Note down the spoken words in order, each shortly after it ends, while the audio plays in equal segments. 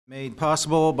Made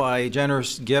possible by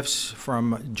generous gifts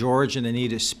from George and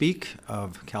Anita Speak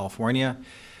of California.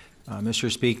 Mr.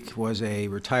 Speak was a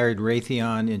retired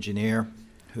Raytheon engineer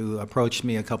who approached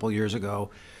me a couple years ago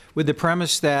with the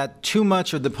premise that too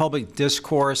much of the public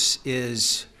discourse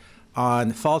is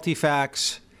on faulty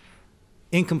facts,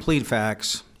 incomplete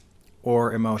facts,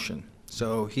 or emotion.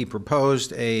 So he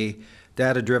proposed a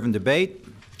data-driven debate,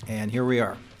 and here we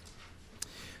are.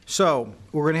 So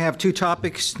we're going to have two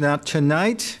topics now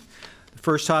tonight. The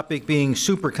first topic being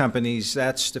super companies.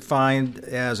 That's defined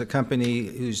as a company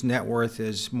whose net worth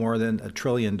is more than $1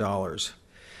 trillion.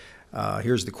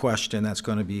 Here's the question that's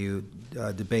going to be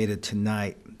debated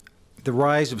tonight. The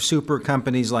rise of super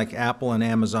companies like Apple and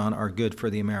Amazon are good for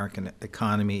the American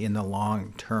economy in the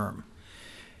long term.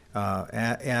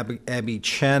 Abby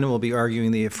Chen will be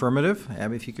arguing the affirmative.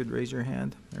 Abby, if you could raise your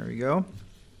hand. There we go.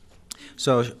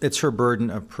 So it's her burden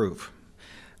of proof.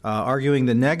 Arguing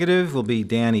the negative will be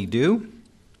Danny Du.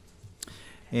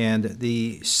 And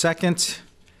the second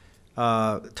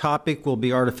topic will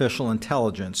be artificial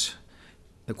intelligence.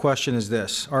 The question is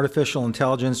this: artificial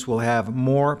intelligence will have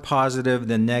more positive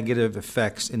than negative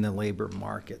effects in the labor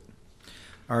market.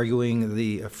 Arguing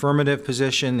the affirmative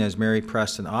position is Mary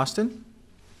Preston Austin.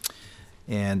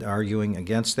 And arguing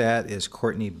against that is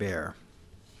Courtney Bear.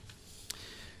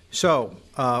 So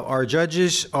our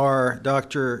judges are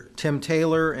Dr. Tim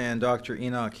Taylor and Dr.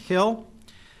 Enoch Hill.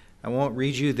 I won't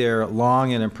read you their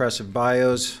long and impressive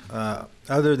bios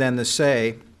other than to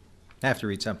say, I have to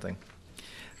read something.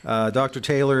 Dr.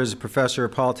 Taylor is a professor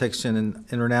of politics and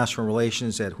international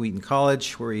relations at Wheaton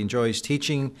College, where he enjoys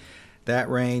teaching that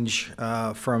range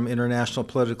from international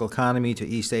political economy to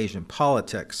East Asian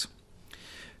politics.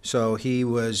 So he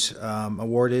was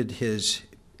awarded his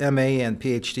MA and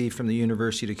PhD from the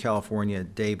University of California,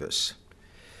 Davis.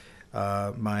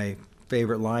 My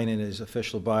favorite line in his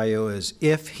official bio is,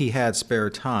 if he had spare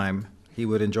time, he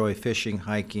would enjoy fishing,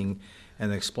 hiking,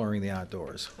 and exploring the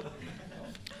outdoors.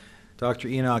 Dr.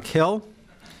 Enoch Hill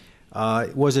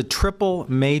was a triple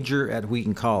major at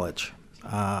Wheaton College.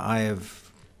 I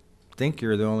think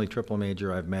you're the only triple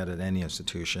major I've met at any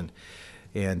institution.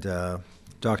 And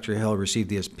Dr. Hill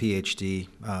received his PhD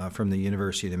from the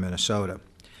University of Minnesota.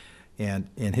 And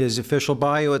in his official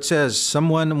bio, it says,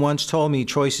 someone once told me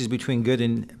choices between good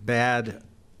and bad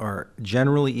are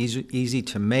generally easy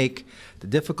to make. The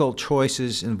difficult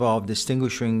choices involve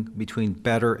distinguishing between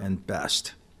better and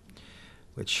best,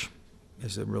 which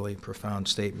is a really profound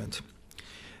statement.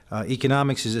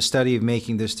 Economics is a study of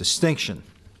making this distinction.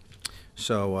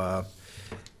 So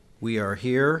we are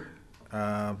here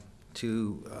to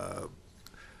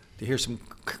hear a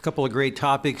couple of great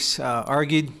topics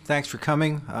argued. Thanks for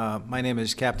coming. My name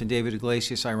is Captain David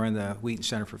Iglesias. I run the Wheaton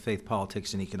Center for Faith,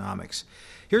 Politics, and Economics.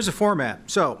 Here's the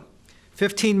format. So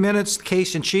 15 minutes,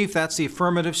 case in chief. That's the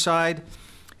affirmative side.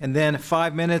 And then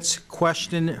 5 minutes,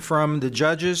 question from the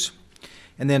judges.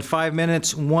 And then 5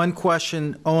 minutes, one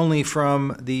question only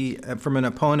from an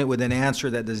opponent with an answer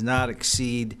that does not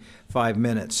exceed 5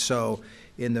 minutes. So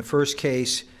in the first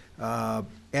case,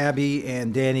 Abby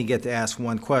and Danny get to ask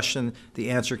one question. The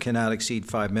answer cannot exceed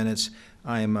 5 minutes.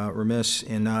 I am remiss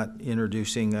in not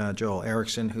introducing Joel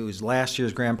Erickson, who is last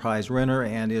year's grand prize winner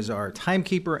and is our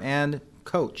timekeeper and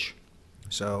coach.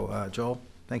 So, Joel,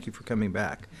 thank you for coming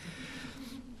back.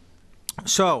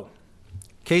 So,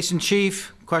 case in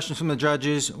chief, questions from the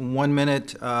judges, 1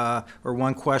 minute or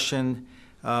one question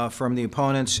from the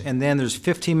opponents, and then there's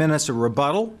 15 minutes of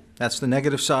rebuttal. That's the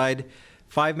negative side.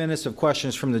 5 minutes of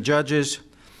questions from the judges.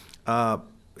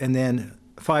 And then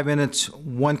 5 minutes,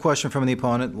 one question from the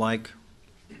opponent, like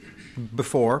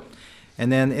before, and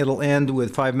then it'll end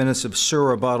with 5 minutes of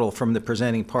rebuttal from the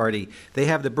presenting party. They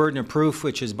have the burden of proof,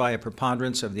 which is by a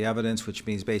preponderance of the evidence, which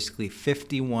means basically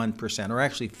 51%, or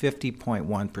actually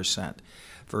 50.1%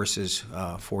 versus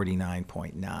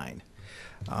 49.9%.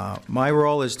 My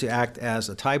role is to act as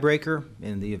a tiebreaker.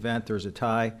 In the event there's a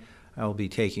tie, I will be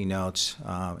taking notes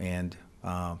and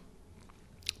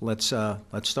let's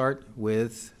start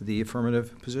with the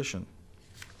affirmative position.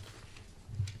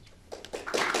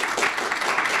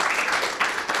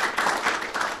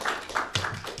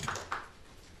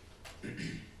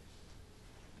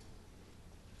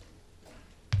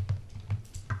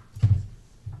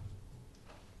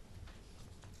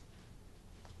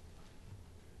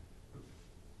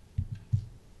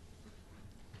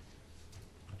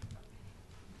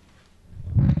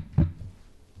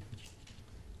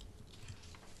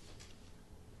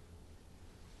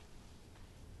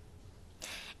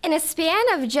 in a span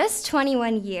of just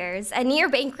 21 years, a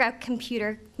near-bankrupt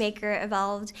computer maker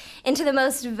evolved into the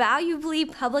most valuably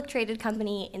public-traded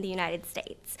company in the United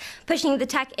States, pushing the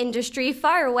tech industry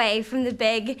far away from the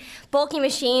big, bulky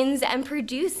machines and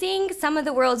producing some of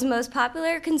the world's most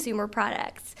popular consumer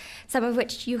products, some of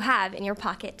which you have in your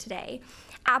pocket today.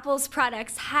 Apple's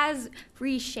products has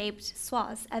reshaped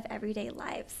swaths of everyday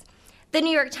lives. The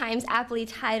New York Times aptly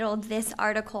titled this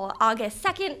article August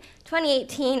 2nd,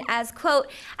 2018 as,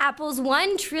 quote, Apple's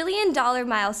 $1 trillion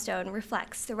milestone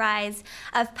reflects the rise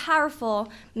of powerful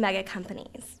mega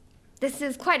companies. This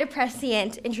is quite a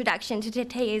prescient introduction to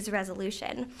today's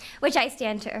resolution, which I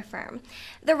stand to affirm.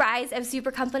 The rise of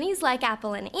super companies like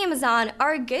Apple and Amazon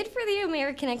are good for the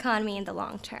American economy in the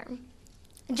long term.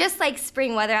 Just like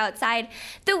spring weather outside,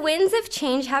 the winds of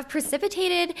change have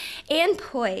precipitated and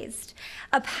poised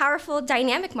a powerful,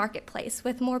 dynamic marketplace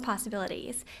with more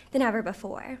possibilities than ever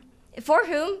before. For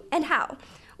whom and how?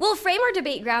 We'll frame our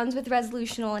debate grounds with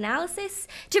resolutional analysis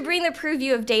to bring the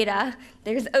purview of data,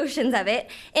 there's oceans of it,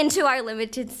 into our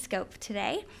limited scope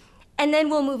today. And then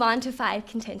we'll move on to 5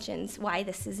 contentions why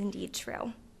this is indeed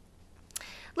true.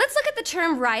 Let's look at the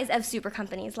term rise of super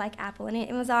companies like Apple and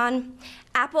Amazon.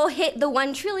 Apple hit the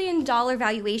 $1 trillion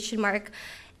valuation mark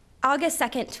August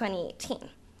 2nd, 2018.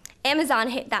 Amazon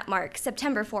hit that mark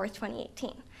September 4th,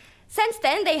 2018. Since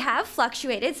then, they have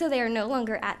fluctuated, so they are no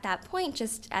longer at that point,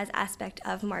 just as aspect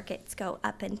of markets go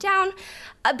up and down.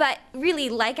 But really,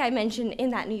 like I mentioned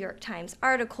in that New York Times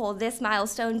article, this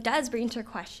milestone does bring to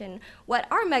question what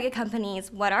are mega companies,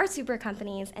 what are super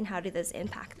companies, and how do those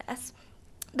impact this?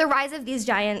 The rise of these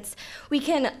giants, we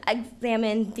can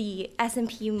examine the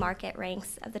S&P market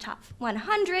ranks of the top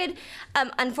 100.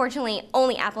 Unfortunately,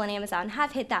 only Apple and Amazon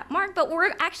have hit that mark, but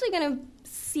we're actually going to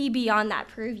see beyond that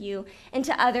purview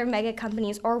into other mega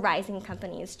companies or rising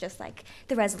companies, just like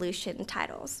the resolution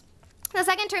titles. The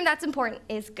second term that's important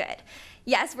is good.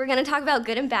 Yes, we're going to talk about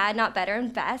good and bad, not better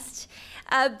and best,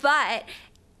 but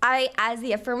I, as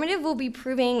the affirmative, will be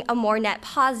proving a more net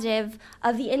positive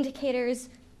of the indicators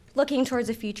looking towards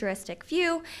a futuristic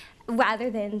view rather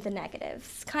than the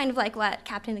negatives. Kind of like what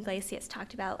Captain Iglesias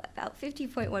talked about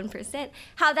 50.1%.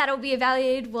 How that'll be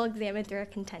evaluated, we'll examine through our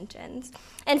contentions.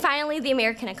 And finally, the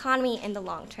American economy in the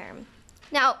long term.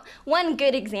 Now, one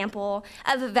good example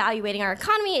of evaluating our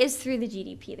economy is through the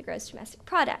GDP, the gross domestic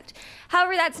product.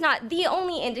 However, that's not the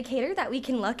only indicator that we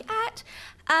can look at,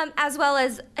 as well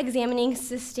as examining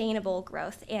sustainable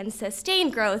growth and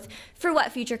sustained growth for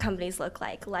what future companies look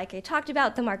like. Like I talked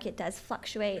about, the market does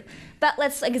fluctuate, but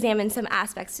let's examine some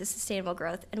aspects to sustainable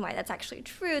growth and why that's actually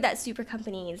true, that super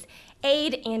companies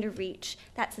aid and reach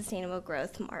that sustainable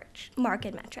growth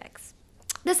market metrics.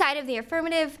 The side of the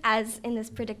affirmative, as in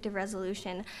this predictive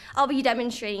resolution, I'll be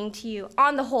demonstrating to you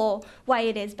on the whole why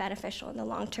it is beneficial in the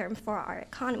long term for our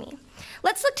economy.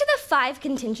 Let's look to the 5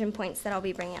 contingent points that I'll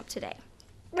be bringing up today.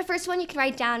 The first one you can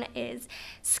write down is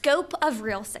scope of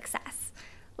real success.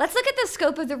 Let's look at the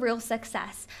scope of the real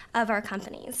success of our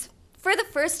companies. For the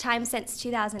first time since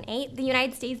 2008, the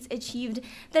United States achieved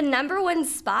the #1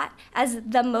 spot as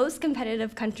the most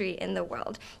competitive country in the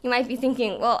world. You might be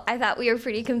thinking, well, I thought we were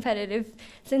pretty competitive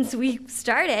since we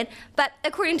started, but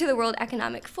according to the World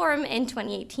Economic Forum in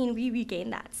 2018, we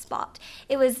regained that spot.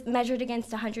 It was measured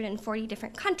against 140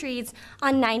 different countries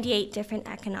on 98 different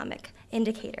economic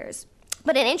indicators.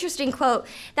 But an interesting quote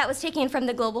that was taken from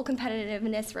the Global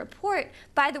Competitiveness Report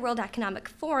by the World Economic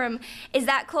Forum is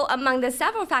that, quote, among the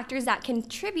several factors that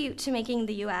contribute to making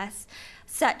the U.S.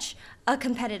 such a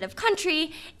competitive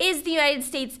country is the United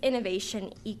States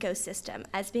innovation ecosystem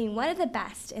as being one of the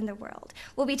best in the world.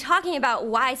 We'll be talking about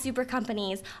why super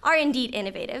companies are indeed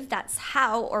innovative. That's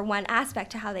how, or one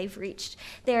aspect to how they've reached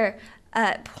their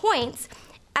points,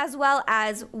 as well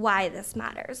as why this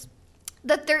matters.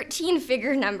 The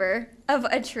 13-figure number of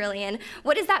 $1 trillion,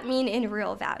 what does that mean in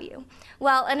real value?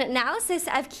 Well, an analysis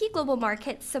of key global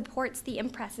markets supports the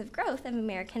impressive growth of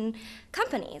American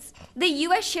companies. The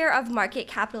US share of market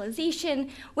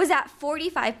capitalization was at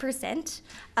 45%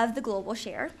 of the global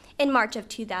share in March of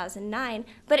 2009,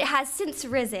 but it has since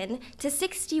risen to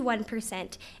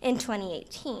 61% in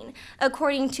 2018,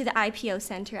 according to the IPO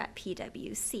Center at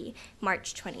PwC,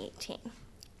 March 2018.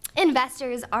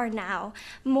 Investors are now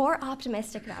more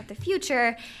optimistic about the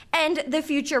future and the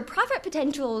future profit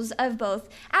potentials of both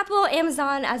Apple,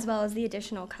 Amazon, as well as the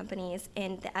additional companies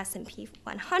in the S&P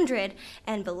 100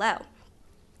 and below,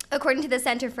 according to the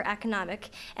Center for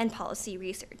Economic and Policy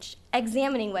Research,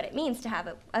 examining what it means to have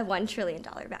a $1 trillion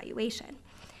valuation.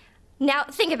 Now,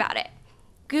 think about it.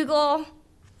 Google,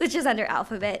 which is under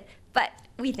Alphabet, but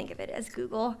we think of it as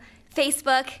Google,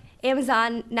 Facebook,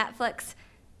 Amazon, Netflix,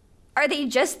 Are they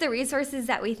just the resources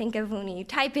that we think of when we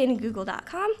type in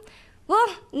google.com? Well,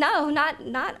 no,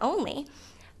 not only.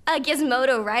 A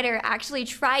Gizmodo writer actually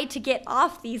tried to get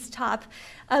off these top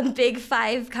big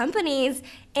 5 companies,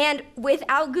 and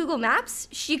without Google Maps,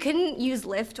 she couldn't use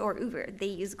Lyft or Uber. They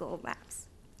use Google Maps.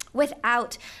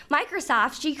 Without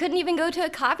Microsoft, she couldn't even go to a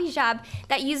coffee shop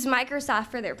that used Microsoft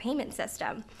for their payment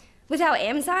system. Without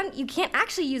Amazon, you can't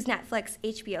actually use Netflix,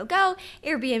 HBO Go,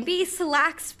 Airbnb,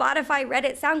 Slack, Spotify,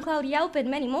 Reddit, SoundCloud, Yelp, and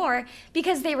many more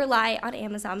because they rely on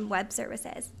Amazon Web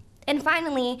Services. And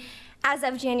finally, as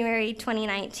of January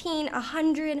 2019,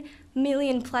 100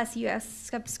 million plus US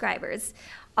subscribers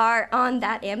are on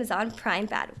that Amazon Prime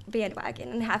bandwagon,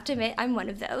 and I have to admit, I'm one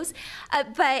of those.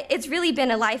 But it's really been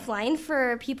a lifeline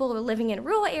for people living in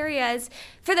rural areas,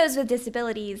 for those with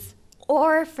disabilities,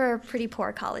 or for pretty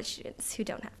poor college students who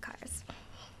don't have cars.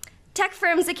 Tech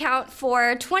firms account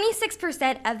for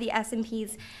 26% of the S&P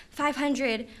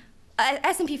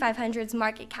 500's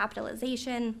market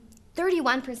capitalization,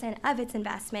 31% of its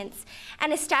investments,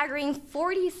 and a staggering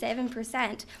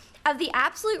 47% of the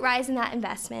absolute rise in that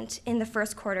investment in the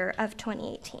first quarter of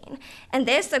 2018. And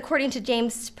this, according to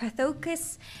James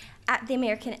Prathokis at the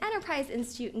American Enterprise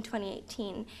Institute in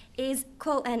 2018, is,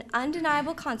 quote, an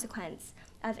undeniable consequence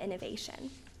of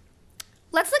innovation.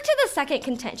 Let's look to the second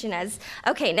contention as,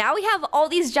 okay, now we have all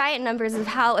these giant numbers of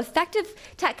how effective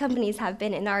tech companies have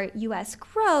been in our US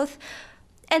growth,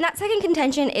 and that second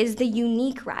contention is the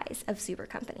unique rise of super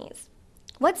companies.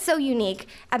 What's so unique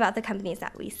about the companies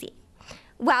that we see?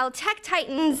 While tech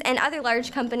titans and other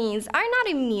large companies are not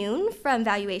immune from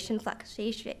valuation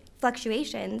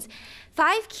fluctuations,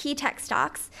 5 key tech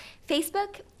stocks,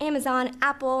 Facebook, Amazon,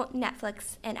 Apple,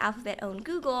 Netflix, and Alphabet-owned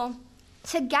Google,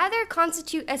 together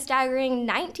constitute a staggering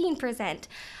 19%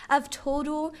 of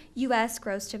total US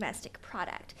gross domestic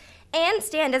product and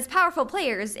stand as powerful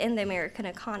players in the American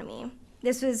economy.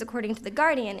 This was according to The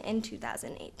Guardian in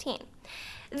 2018.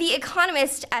 The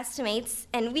Economist estimates,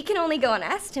 and we can only go on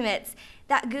estimates,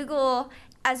 that Google,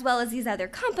 as well as these other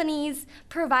companies,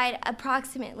 provide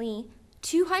approximately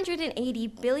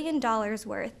 $280 billion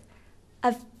worth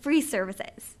of free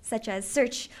services, such as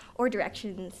search or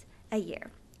directions, a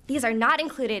year. These are not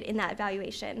included in that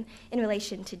valuation in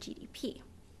relation to GDP.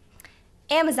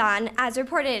 Amazon, as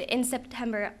reported in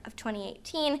September of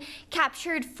 2018,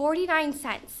 captured 49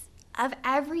 cents of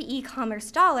every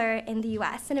e-commerce dollar in the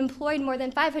US and employed more than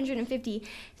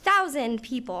 550,000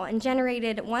 people and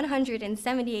generated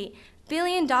 $178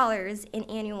 billion in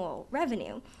annual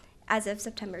revenue as of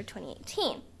September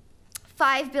 2018.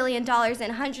 $5 billion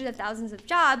and hundreds of thousands of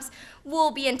jobs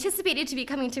will be anticipated to be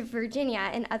coming to Virginia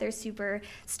and other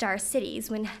superstar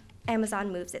cities when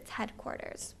Amazon moves its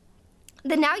headquarters.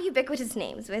 The now ubiquitous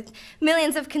names, with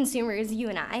millions of consumers, you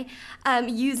and I,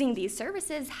 using these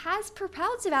services, has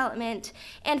propelled development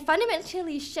and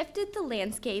fundamentally shifted the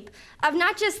landscape of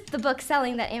not just the book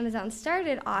selling that Amazon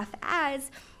started off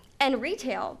as, and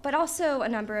retail, but also a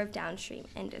number of downstream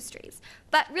industries.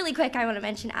 But really quick, I want to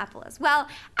mention Apple as well.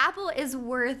 Apple is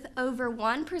worth over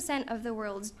 1% of the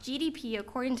world's GDP,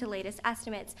 according to latest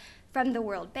estimates from the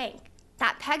World Bank.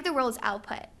 That pegged the world's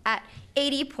output at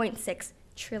 $80.6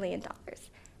 trillion.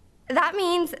 That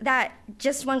means that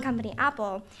just one company,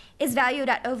 Apple, is valued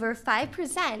at over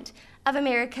 5% of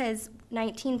America's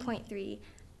 $19.3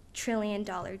 trillion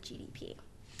GDP.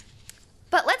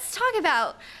 But let's talk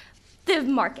about the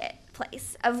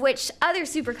marketplace, of which other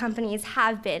super companies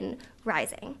have been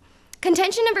rising.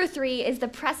 Contention number 3 is the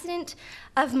precedent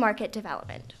of market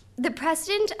development. The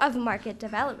precedent of market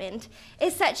development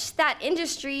is such that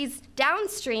industries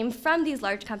downstream from these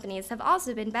large companies have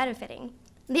also been benefiting.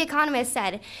 The Economist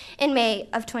said in May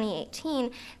of 2018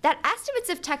 that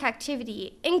estimates of tech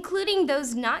activity, including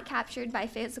those not captured by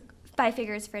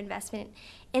figures for investment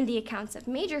in the accounts of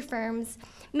major firms,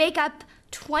 make up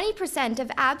 20% of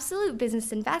absolute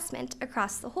business investment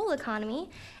across the whole economy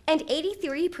and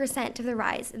 83% of the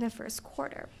rise in the first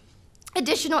quarter.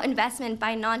 Additional investment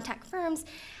by non-tech firms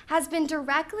has been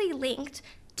directly linked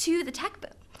to the tech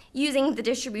boom, using the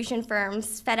distribution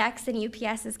firms FedEx and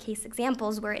UPS as case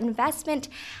examples where investment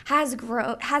has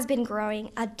been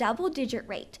growing a double-digit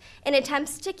rate in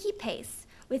attempts to keep pace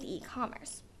with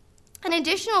e-commerce. An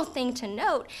additional thing to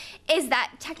note is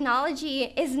that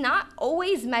technology is not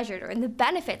always measured, or the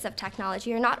benefits of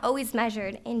technology are not always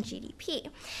measured in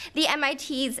GDP. The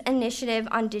MIT's Initiative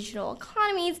on Digital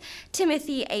Economies,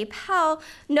 Timothy A. Pell,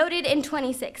 noted in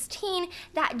 2016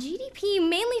 that GDP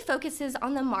mainly focuses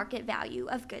on the market value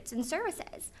of goods and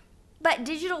services. But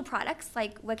digital products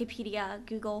like Wikipedia,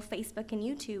 Google, Facebook, and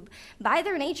YouTube, by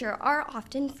their nature, are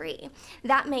often free.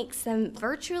 That makes them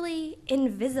virtually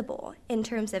invisible in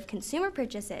terms of consumer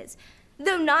purchases,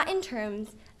 though not in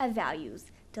terms of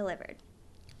values delivered.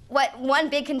 What one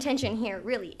big contention here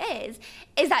really is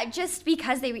that just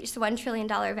because they reached the $1 trillion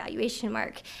valuation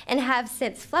mark and have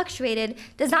since fluctuated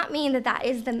does not mean that that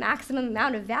is the maximum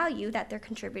amount of value that they're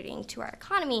contributing to our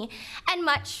economy. And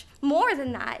much more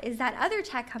than that is that other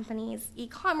tech companies,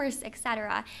 e-commerce,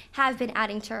 etc., have been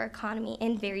adding to our economy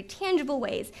in very tangible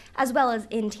ways as well as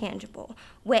intangible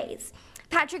ways.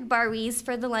 Patrick Barwies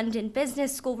for the London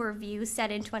Business School Review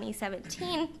said in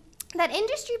 2017 that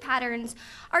industry patterns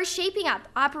are shaping up,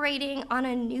 operating on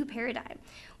a new paradigm,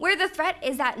 where the threat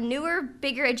is that newer,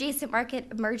 bigger adjacent market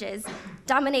emerges,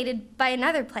 dominated by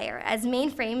another player, as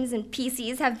mainframes and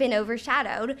PCs have been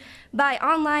overshadowed by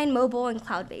online, mobile, and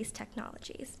cloud-based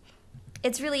technologies.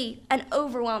 It's really an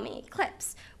overwhelming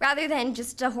eclipse, rather than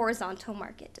just a horizontal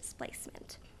market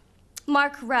displacement.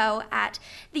 Mark Rowe at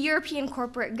the European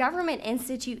Corporate Government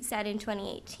Institute said in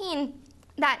 2018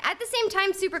 that at the same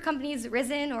time super companies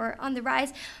risen or on the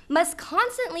rise must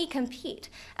constantly compete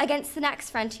against the next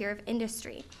frontier of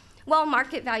industry. While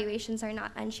market valuations are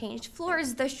not unchanged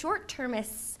floors, the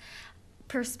short-termist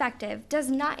perspective does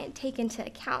not take into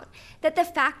account that the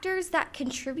factors that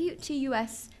contribute to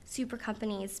U.S. super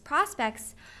companies'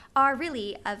 prospects are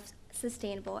really of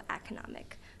sustainable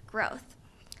economic growth.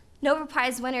 Nobel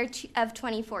Prize winner of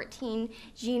 2014,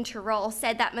 Jean Tirole,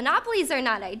 said that monopolies are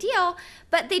not ideal,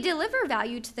 but they deliver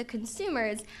value to the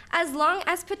consumers as long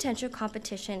as potential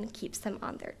competition keeps them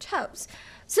on their toes.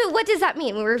 So what does that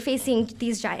mean when we're facing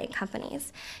these giant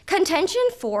companies? Contention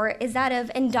 4 is that of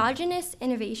endogenous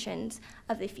innovations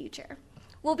of the future.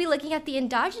 We'll be looking at the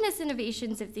endogenous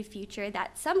innovations of the future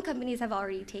that some companies have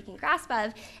already taken grasp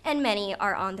of, and many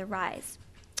are on the rise.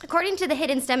 According to the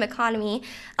Hidden STEM Economy,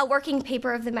 a working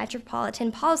paper of the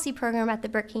Metropolitan Policy Program at the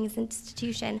Brookings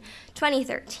Institution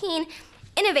 2013,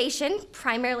 innovation,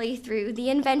 primarily through the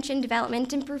invention,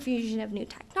 development, and profusion of new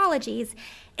technologies,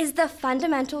 is the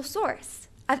fundamental source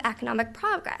of economic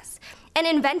progress, and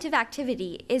inventive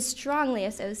activity is strongly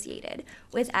associated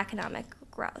with economic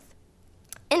growth.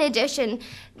 In addition,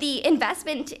 the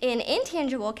investment in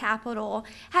intangible capital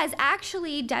has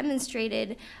actually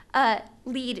demonstrated a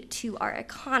lead to our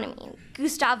economy.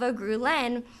 Gustavo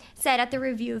Grulin said at the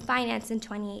Review of Finance in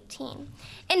 2018,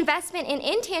 investment in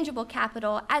intangible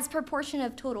capital as proportion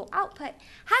of total output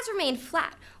has remained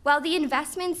flat, while the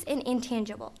investments in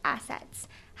intangible assets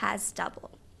has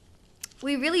doubled.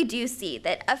 We really do see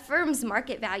that a firm's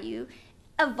market value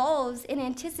evolves in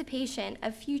anticipation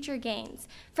of future gains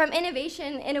from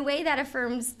innovation in a way that a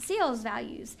firm's sales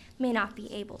values may not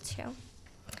be able to.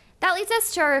 That leads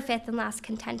us to our fifth and last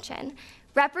contention,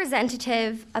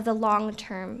 representative of the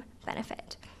long-term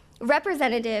benefit.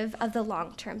 Representative of the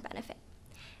long-term benefit.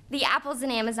 The Apples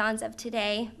and Amazons of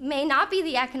today may not be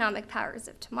the economic powers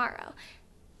of tomorrow,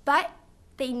 but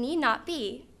they need not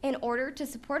be in order to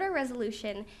support our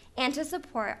resolution and to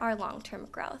support our long-term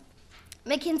growth.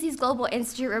 McKinsey's Global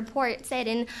Institute report said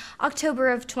in October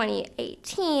of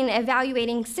 2018,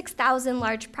 evaluating 6,000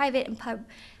 large private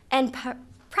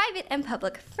and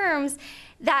public firms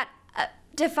that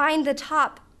define the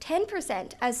top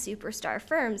 10% as superstar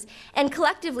firms, and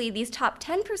collectively these top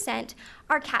 10%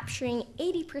 are capturing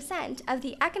 80% of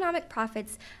the economic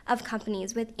profits of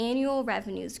companies with annual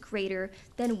revenues greater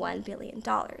than $1 billion.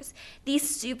 These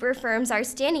super firms are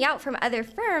standing out from other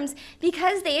firms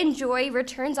because they enjoy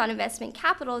returns on investment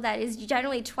capital that is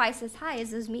generally twice as high as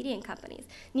those median companies,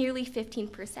 nearly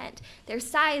 15%. Their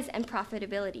size and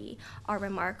profitability are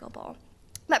remarkable.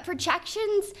 But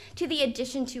projections to the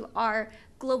addition to our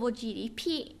global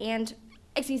GDP and,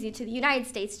 to the United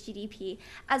States GDP,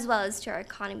 as well as to our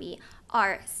economy,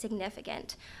 are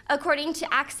significant. According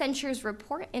to Accenture's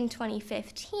report in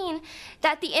 2015,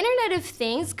 that the Internet of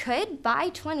Things could, by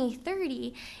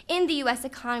 2030, in the US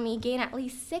economy, gain at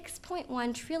least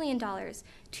 $6.1 trillion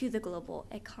to the global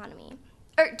economy,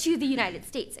 or to the United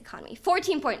States economy,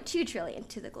 $14.2 trillion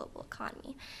to the global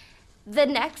economy. The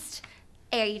next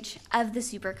age of the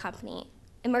super company,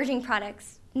 emerging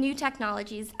products, new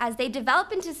technologies, as they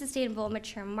develop into sustainable,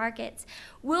 mature markets,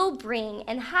 will bring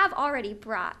and have already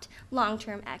brought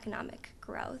long-term economic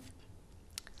growth.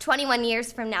 21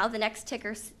 years from now, the next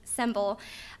ticker symbol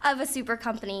of a super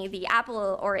company, the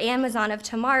Apple or Amazon of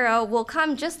tomorrow, will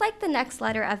come just like the next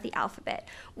letter of the alphabet,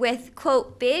 with,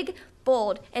 quote, big,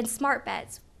 bold, and smart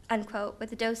bets, unquote,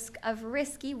 with a dose of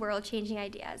risky, world-changing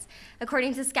ideas.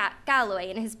 According to Scott Galloway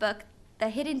in his book, the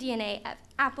hidden DNA of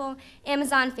Apple,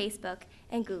 Amazon, Facebook,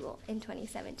 and Google in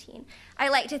 2017.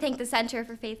 I'd like to thank the Center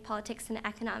for Faith, Politics, and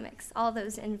Economics, all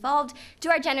those involved, to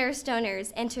our generous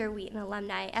donors, and to our Wheaton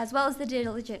alumni, as well as the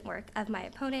diligent work of my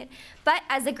opponent. But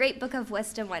as a great book of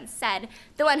wisdom once said,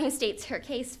 the one who states her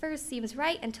case first seems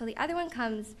right until the other one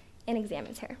comes and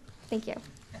examines her. Thank you.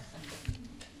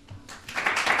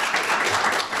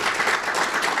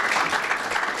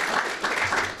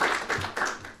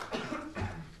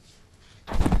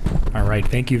 All right,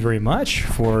 thank you very much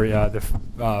for the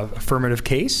affirmative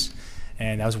case,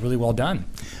 and that was really well done.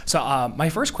 So my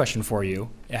first question for you,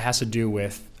 it has to do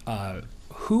with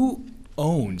who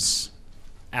owns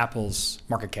Apple's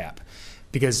market cap?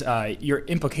 Because your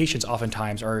implications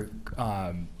oftentimes are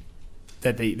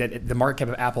that the market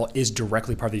cap of Apple is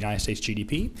directly part of the United States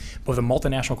GDP, but with a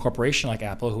multinational corporation like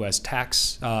Apple, who has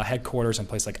tax headquarters in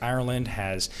places like Ireland,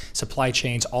 has supply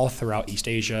chains all throughout East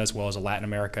Asia, as well as Latin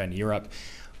America and Europe,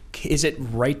 is it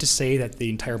right to say that the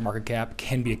entire market cap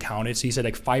can be accounted? So you said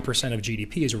like 5% of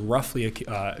GDP is roughly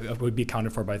would be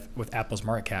accounted for with Apple's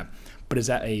market cap, but is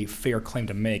that a fair claim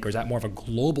to make, or is that more of a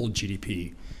global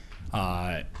GDP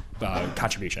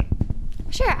contribution?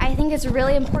 Sure, I think it's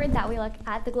really important that we look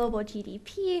at the global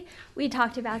GDP. We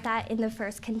talked about that in the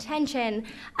first contention,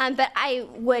 but I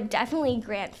would definitely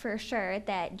grant for sure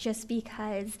that just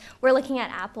because we're looking at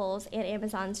Apple's and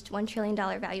Amazon's $1 trillion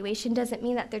valuation doesn't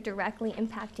mean that they're directly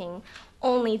impacting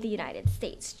only the United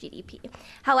States GDP.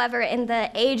 However, in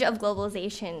the age of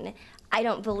globalization, I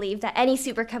don't believe that any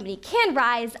super company can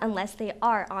rise unless they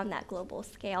are on that global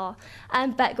scale.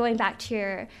 But going back to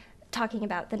your talking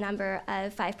about the number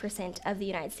of 5% of the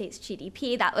United States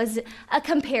GDP, that was a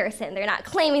comparison. They're not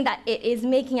claiming that it is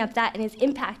making up that and is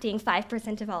impacting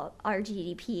 5% of all our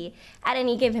GDP at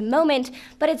any given moment,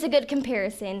 but it's a good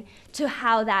comparison to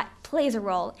how that plays a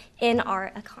role in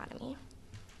our economy.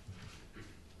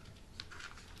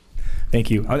 Thank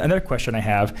you. Another question I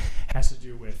have has to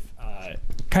do with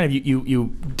kind of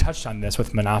you touched on this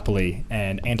with monopoly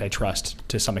and antitrust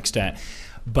to some extent,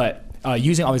 but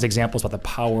using all these examples about the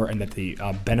power and that the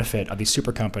benefit of these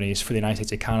super companies for the United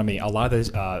States economy, a lot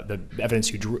of the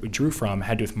evidence you drew from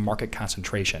had to do with market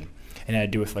concentration, and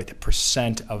had to do with like the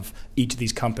percent of each of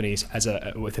these companies as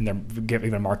within their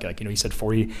given market. Like, you said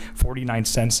 49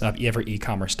 cents of every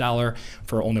e-commerce dollar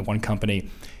for only one company.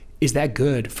 Is that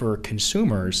good for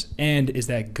consumers, and is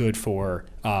that good for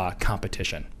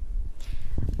competition?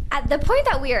 At the point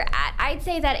that we are at, I'd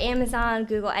say that Amazon,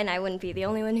 Google, and I wouldn't be the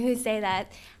only one who say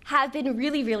that, have been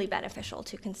really, really beneficial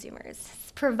to consumers.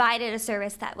 Provided a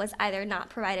service that was either not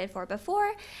provided for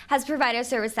before, has provided a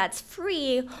service that's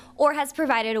free, or has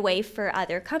provided a way for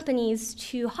other companies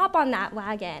to hop on that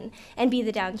wagon and be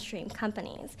the downstream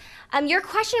companies. Your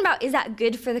question about is that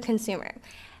good for the consumer?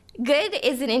 Good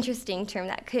is an interesting term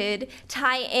that could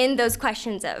tie in those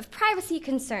questions of privacy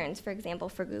concerns, for example,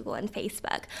 for Google and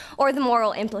Facebook, or the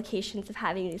moral implications of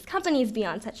having these companies be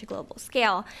on such a global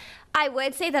scale. I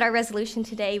would say that our resolution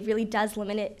today really does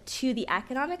limit it to the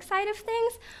economic side of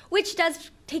things, which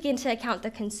does take into account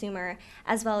the consumer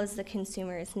as well as the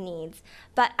consumer's needs.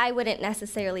 But I wouldn't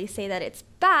necessarily say that it's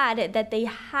bad that they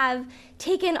have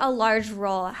taken a large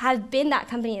role, have been that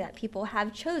company that people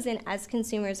have chosen as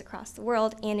consumers across the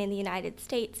world and in the United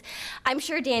States. I'm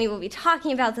sure Danny will be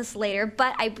talking about this later,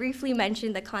 but I briefly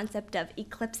mentioned the concept of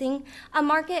eclipsing a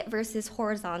market versus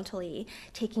horizontally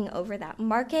taking over that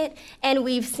market. And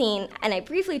we've seen, and I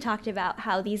briefly talked about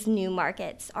how these new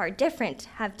markets are different,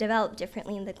 have developed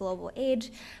differently in the global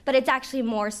age, but it's actually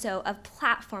more so a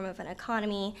platform of an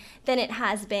economy than it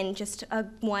has been just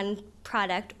one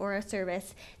product or a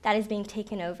service that is being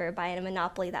taken over by a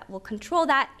monopoly that will control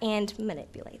that and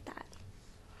manipulate that.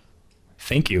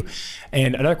 Thank you.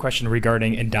 And another question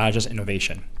regarding endogenous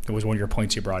innovation. It was one of your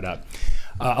points you brought up.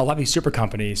 A lot of these super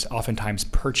companies oftentimes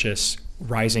purchase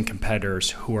rising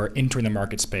competitors who are entering the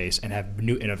market space and have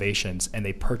new innovations, and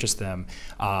they purchase them.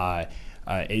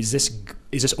 Is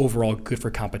this overall good for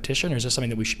competition, or is this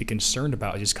something that we should be concerned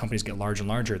about? As these companies get larger and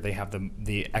larger, they have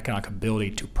the economic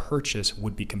ability to purchase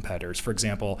would-be competitors. For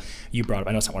example, you brought up,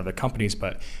 I know it's not one of the companies,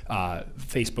 but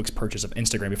Facebook's purchase of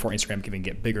Instagram before Instagram can even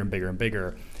get bigger and bigger and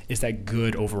bigger. Is that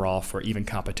good overall for even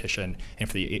competition and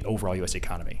for the overall U.S.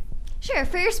 economy? Sure.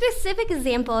 For your specific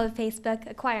example of Facebook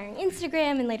acquiring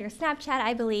Instagram and later Snapchat,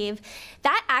 I believe,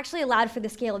 that actually allowed for the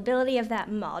scalability of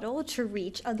that model to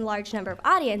reach a large number of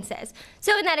audiences.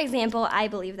 So in that example, I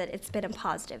believe that it's been a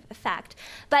positive effect.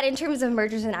 But in terms of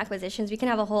mergers and acquisitions, we can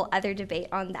have a whole other debate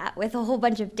on that with a whole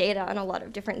bunch of data on a lot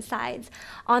of different sides.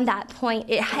 On that point,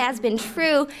 it has been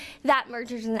true that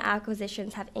mergers and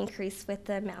acquisitions have increased with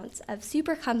the amounts of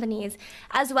super companies,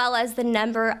 as well as the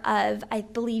number of, I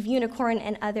believe, unicorn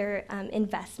and other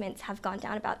investments have gone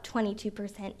down about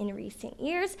 22% in recent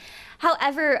years.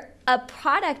 However, a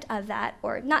product of that,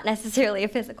 or not necessarily a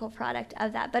physical product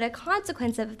of that, but a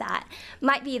consequence of that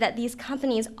might be that these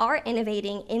companies are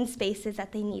innovating in spaces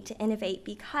that they need to innovate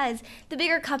because the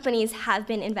bigger companies have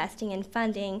been investing in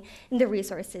funding the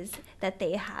resources that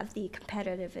they have the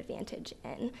competitive advantage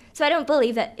in. So I don't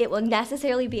believe that it will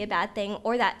necessarily be a bad thing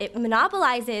or that it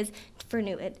monopolizes for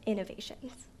new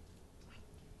innovations.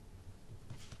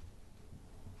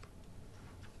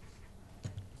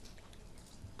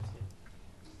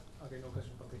 No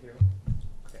question from here.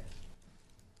 Okay.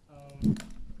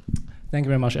 Thank you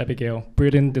very much, Abigail.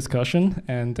 Brilliant discussion,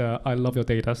 and I love your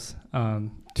data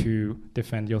to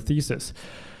defend your thesis.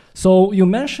 So you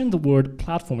mentioned the word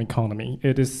platform economy.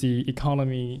 It is the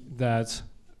economy that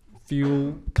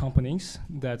few companies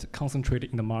that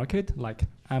concentrated in the market, like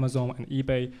Amazon and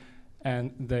eBay,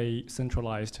 and they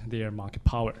centralized their market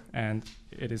power. And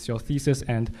it is your thesis,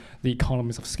 and the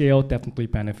economies of scale definitely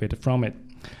benefited from it.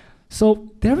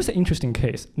 So there is an interesting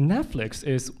case. Netflix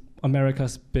is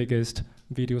America's biggest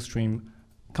video stream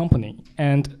company.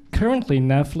 And currently,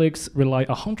 Netflix rely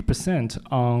 100%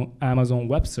 on Amazon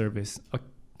Web Service, a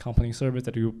company service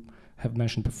that you have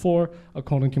mentioned before.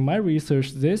 According to my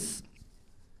research, this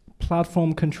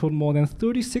platform controlled more than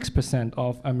 36%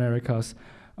 of America's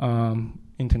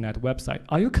internet website.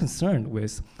 Are you concerned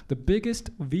with the biggest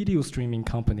video streaming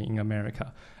company in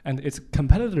America? And its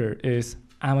competitor is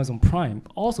Amazon Prime,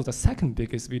 also the second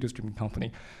biggest video streaming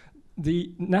company.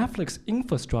 The Netflix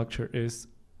infrastructure is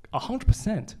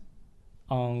 100%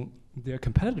 on their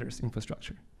competitors'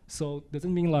 infrastructure. So does it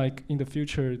mean like in the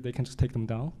future they can just take them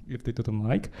down if they don't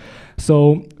like?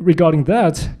 So regarding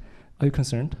that, are you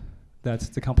concerned that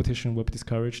the competition will be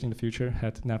discouraged in the future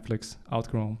had Netflix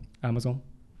outgrown Amazon?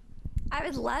 I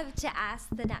would love to ask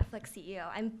the Netflix CEO.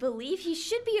 I believe he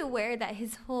should be aware that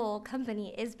his whole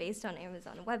company is based on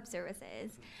Amazon Web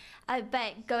Services.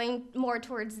 But going more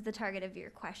towards the target of your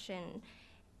question,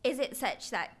 is it such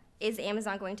that is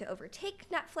Amazon going to overtake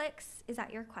Netflix? Is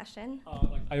that your question?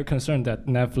 Are you concerned that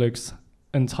Netflix's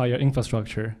entire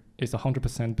infrastructure is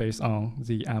 100% based on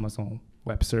the Amazon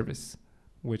Web Service,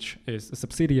 which is a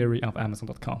subsidiary of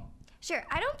Amazon.com? Sure.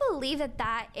 I don't believe that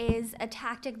that is a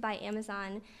tactic by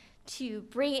Amazon to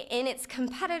bring in its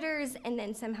competitors and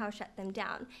then somehow shut them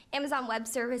down. Amazon Web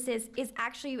Services is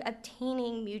actually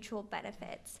obtaining mutual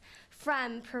benefits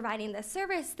from providing the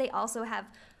service. They also have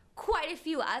quite a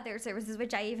few other services,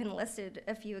 which I even listed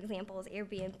a few examples,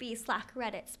 Airbnb, Slack,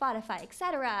 Reddit, Spotify,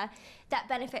 etc., that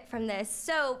benefit from this.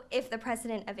 So if the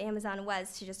precedent of Amazon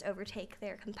was to just overtake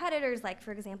their competitors, like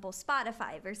for example,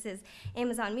 Spotify versus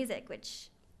Amazon Music, which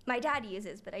my dad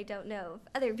uses, but I don't know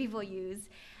if other people use,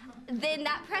 then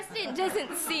that precedent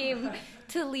doesn't seem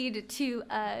to lead to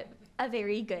a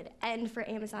very good end for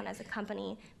Amazon as a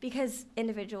company because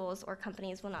individuals or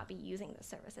companies will not be using the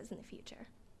services in the future.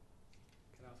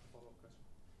 Can I ask a follow-up question?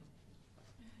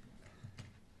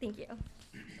 Thank you.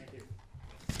 Thank you.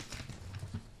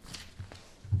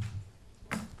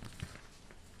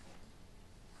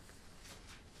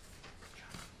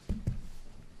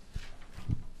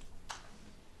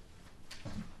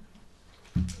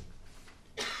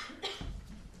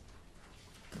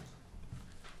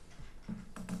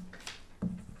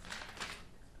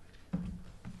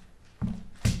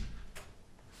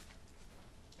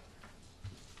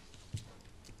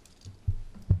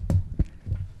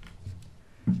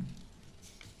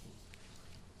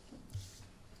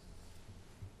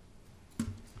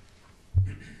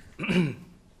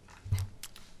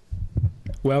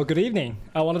 Well, good evening.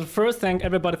 I wanted to first thank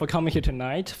everybody for coming here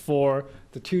tonight, for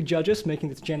the two judges making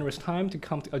this generous time to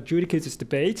come to adjudicate this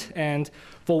debate, and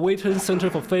for Wheaton Center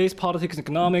for Faith, Politics, and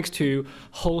Economics to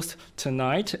host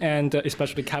tonight, and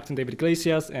especially Captain David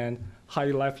Iglesias and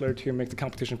Heidi Leifler to make the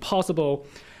competition possible,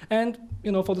 and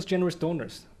for those generous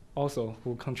donors also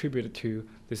who contributed to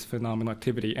this phenomenal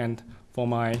activity, and for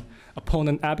my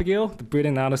opponent Abigail, the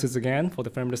brilliant analysis again for the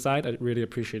affirmative side. I really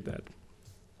appreciate that.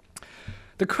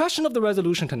 The question of the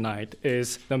resolution tonight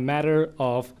is the matter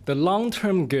of the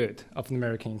long-term good of the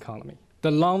American economy.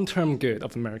 The long-term good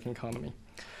of the American economy.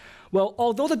 Well,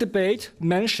 although the debate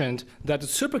mentioned that the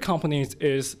super companies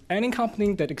is any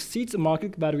company that exceeds the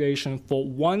market valuation for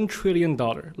 $1 trillion,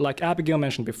 like Abigail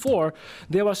mentioned before,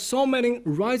 there are so many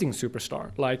rising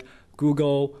superstars like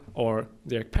Google or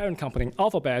their parent company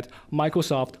Alphabet,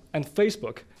 Microsoft, and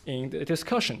Facebook in the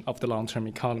discussion of the long-term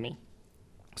economy.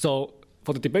 So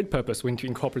for the debate purpose, we need to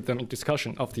incorporate them in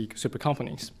discussion of the super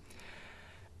companies.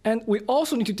 And we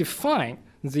also need to define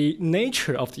the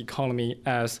nature of the economy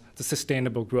as the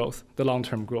sustainable growth, the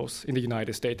long-term growth in the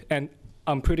United States. And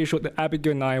I'm pretty sure that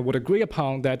Abigail and I would agree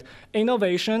upon that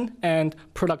innovation and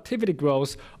productivity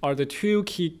growth are the two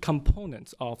key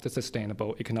components of the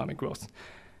sustainable economic growth.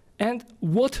 And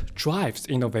what drives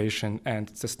innovation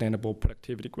and sustainable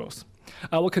productivity growth?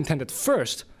 I will contend that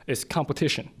first is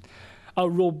competition. A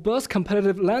robust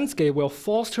competitive landscape will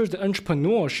foster the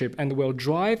entrepreneurship and will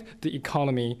drive the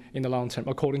economy in the long term,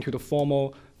 according to the former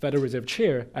Federal Reserve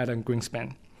Chair, Adam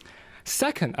Greenspan.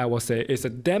 Second, I will say, is a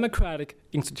democratic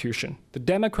institution, the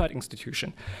democratic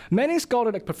institution. Many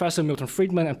scholars like Professor Milton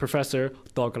Friedman and Professor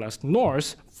Douglas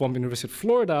North from the University of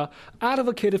Florida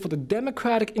advocated for the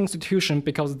democratic institution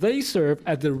because they serve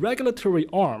as the regulatory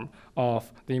arm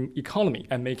of the economy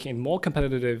and making it more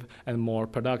competitive and more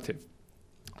productive.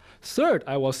 Third,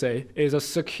 I will say, is a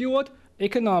secured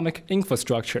economic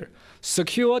infrastructure.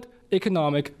 Secured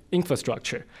economic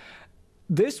infrastructure.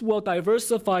 This will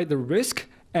diversify the risk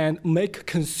and make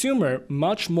consumer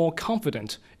much more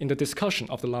confident in the discussion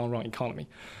of the long-run economy.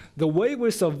 The way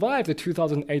we survived the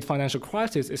 2008 financial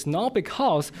crisis is not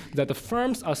because that the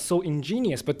firms are so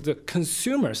ingenious, but the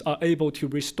consumers are able to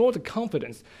restore the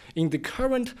confidence in the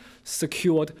current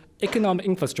secured economic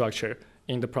infrastructure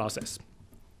in the process.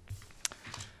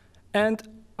 And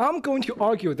I'm going to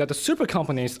argue that the super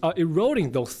companies are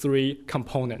eroding those three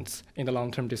components in the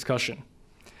long-term discussion.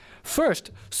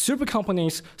 First, super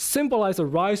companies symbolize the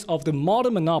rise of the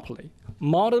modern monopoly,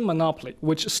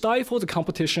 which stifles the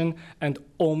competition and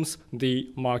owns the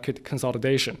market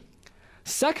consolidation.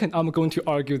 Second, I'm going to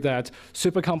argue that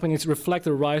super companies reflect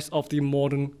the rise of the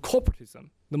modern corporatism,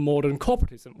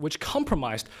 which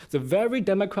compromised the very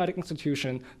democratic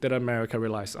institution that America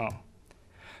relies on.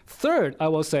 Third, I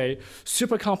will say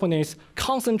super companies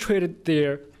concentrated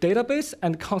their database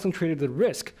and concentrated the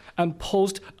risk and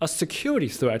posed a security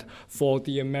threat for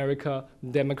the America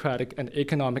democratic and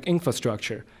economic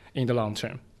infrastructure in the long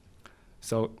term.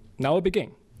 So now we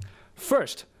begin.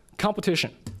 First,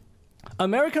 competition.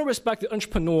 Americans respect the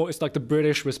entrepreneur is like the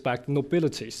British respect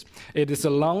nobilities. It is a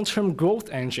long-term growth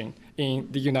engine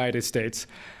in the United States.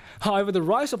 However, the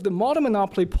rise of the modern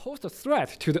monopoly posed a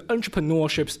threat to the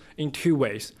entrepreneurships in two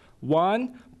ways.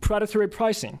 One, predatory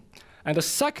pricing, and the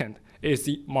second is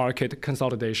the market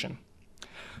consolidation.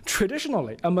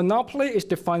 Traditionally, a monopoly is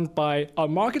defined by a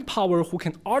market power who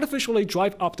can artificially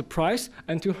drive up the price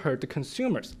and to hurt the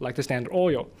consumers, like the Standard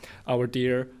Oil, our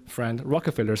dear friend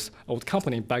Rockefeller's old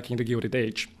company back in the Gilded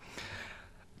Age.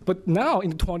 But now,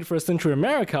 in the 21st century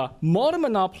America, modern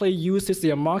monopoly uses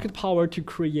their market power to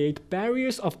create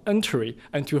barriers of entry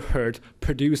and to hurt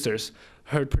producers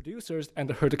and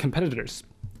hurt competitors.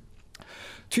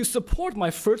 To support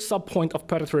my first subpoint of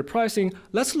predatory pricing,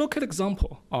 let's look at an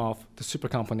example of the super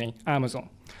company Amazon.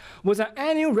 With an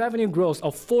annual revenue growth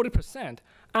of 40%,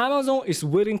 Amazon is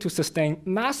willing to sustain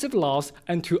massive loss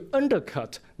and to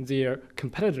undercut their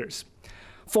competitors.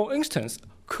 For instance,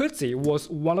 Quidsi was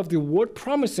one of the world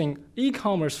promising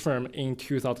e-commerce firm in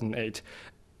 2008,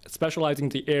 specializing in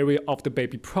the area of the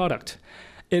baby product.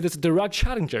 It is a direct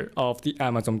challenger of the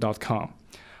Amazon.com.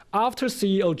 After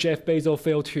CEO Jeff Bezos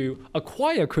failed to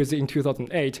acquire Quidsi in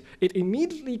 2008, it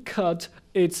immediately cut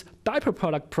its diaper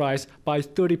product price by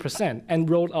 30% and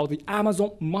rolled out the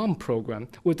Amazon Mom program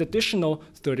with additional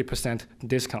 30%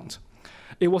 discount.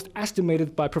 It was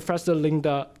estimated by Professor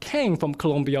Linda Kane from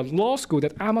Columbia Law School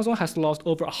that Amazon has lost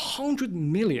over $100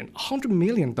 million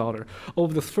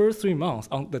over the first 3 months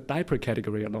on the diaper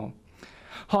category alone.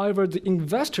 However, the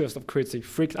investors of Quidsi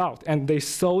freaked out and they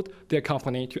sold their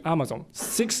company to Amazon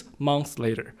 6 months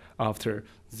later after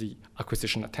the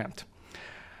acquisition attempt.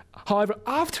 However,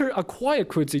 after acquiring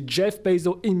Quidsi, Jeff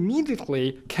Bezos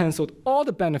immediately canceled all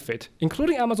the benefit,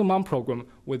 including Amazon Mom program,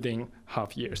 within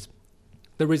half years.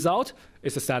 The result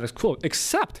is the status quo,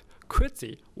 except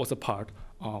Quidsi was a part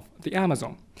of the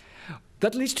Amazon.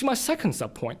 That leads to my second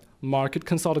subpoint, market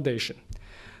consolidation.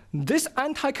 This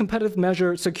anti-competitive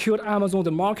measure secured Amazon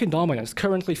the market dominance,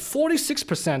 currently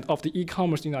 46% of the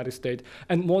e-commerce in the United States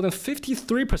and more than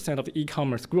 53% of the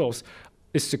e-commerce growth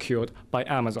is secured by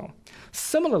Amazon.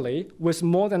 Similarly, with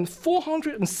more than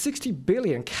 460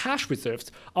 billion cash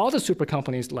reserves, other super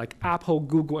companies like Apple,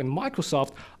 Google, and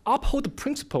Microsoft uphold the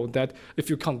principle that if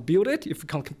you can't build it, if you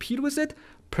can't compete with it,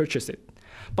 purchase it.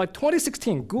 By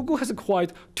 2016, Google has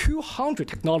acquired 200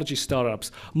 technology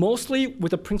startups, mostly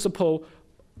with a principle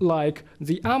like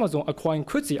the Amazon acquiring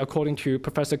Quidsi, according to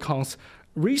Professor Kang's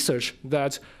research,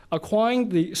 that acquiring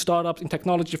the startups in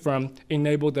technology firm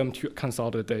enabled them to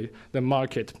consolidate the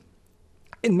market.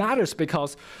 It matters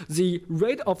because the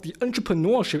rate of the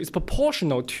entrepreneurship is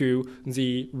proportional to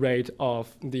the rate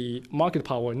of the market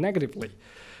power negatively.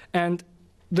 And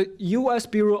the US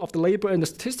Bureau of the Labor and the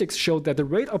Statistics showed that the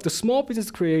rate of the small business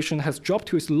creation has dropped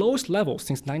to its lowest level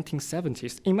since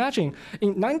 1970s. Imagine,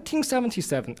 in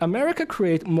 1977, America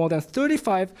created more than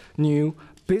 35 new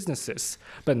businesses.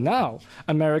 But now,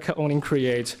 America only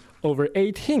creates over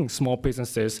 18 small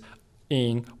businesses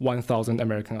in 1,000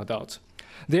 American adults.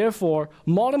 Therefore,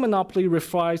 modern monopoly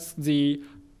reflects the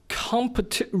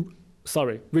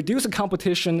reduce the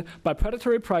competition by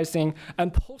predatory pricing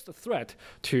and pose a threat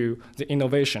to the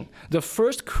innovation, the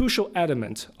first crucial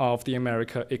element of the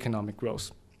American economic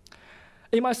growth.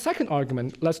 In my second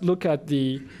argument, let's look at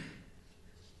the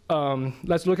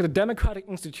democratic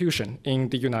institution in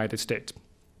the United States.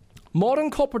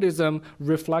 Modern corporatism,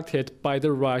 reflected by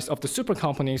the rise of the super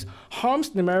companies, harms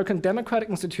the American democratic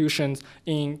institutions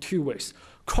in two ways: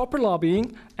 corporate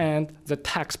lobbying and the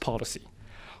tax policy.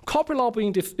 Corporate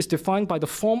lobbying is defined by the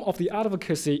form of the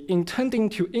advocacy intending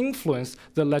to influence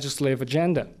the legislative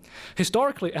agenda.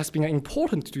 Historically, it has been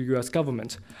important to the US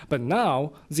government, but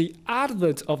now the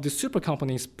advent of the super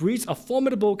companies breeds a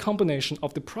formidable combination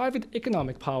of the private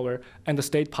economic power and the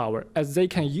state power, as they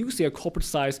can use their corporate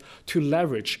size to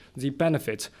leverage the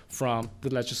benefit from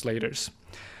the legislators.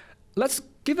 Let's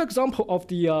give an example of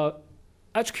the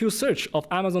HQ search of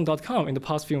Amazon.com in the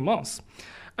past few months.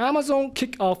 Amazon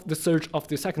kicked off the search of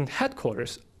the second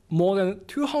headquarters. More than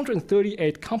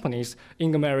 238 companies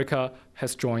in America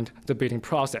has joined the bidding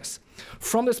process.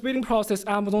 From this bidding process,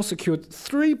 Amazon secured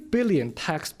 3 billion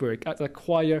tax break as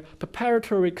acquire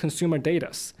proprietary consumer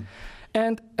data.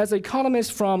 And as an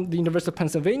economist from the University of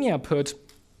Pennsylvania put,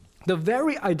 the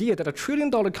very idea that $1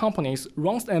 trillion companies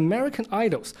runs American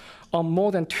idols on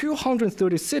more than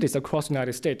 230 cities across the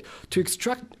United States to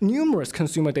extract numerous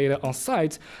consumer data on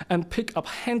sites and pick up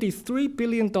handy $3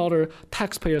 billion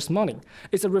taxpayers' money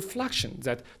is a reflection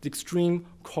that the extreme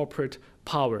corporate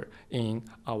power in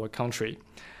our country.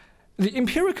 The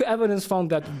empirical evidence found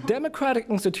that democratic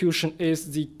institution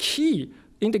is the key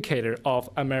indicator of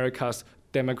America's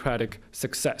democratic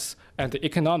success and the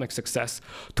economic success.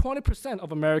 20%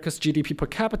 of America's GDP per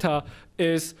capita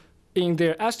is, in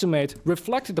their estimate,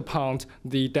 reflected upon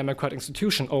the democratic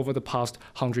institution over the past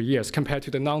 100 years compared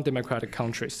to the non-democratic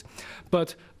countries.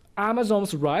 But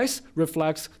Amazon's rise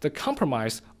reflects the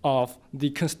compromise of the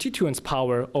constituents'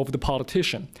 power over the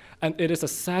politician, and it is a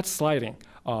sad sliding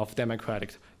of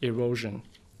democratic erosion.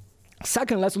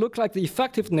 Second, let's look at the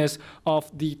effectiveness of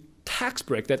the tax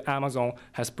break that Amazon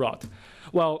has brought.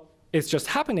 Well, it's just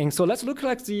happening, so let's look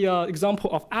at the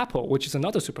example of Apple, which is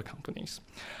another super company.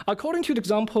 According to the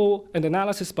example and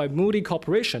analysis by Moody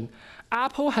Corporation,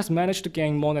 Apple has managed to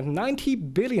gain more than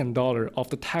 $90 billion of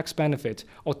the tax benefit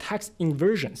or tax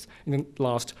inversions in the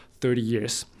last 30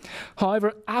 years.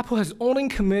 However, Apple has only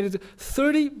committed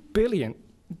 $30 billion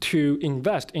to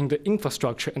invest in the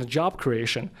infrastructure and the job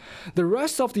creation. The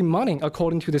rest of the money,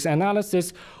 according to this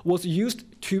analysis, was used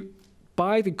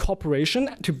by the corporation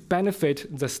to benefit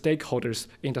the stakeholders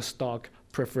in the stock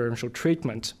preferential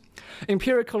treatment.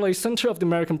 Empirically, Center of the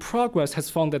American Progress has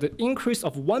found that the increase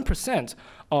of 1%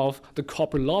 of the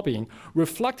corporate lobbying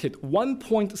reflected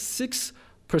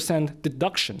 1.6%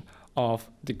 deduction of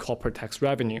the corporate tax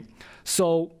revenue.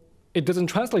 So it doesn't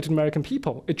translate to the American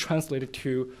people. It translated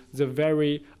to the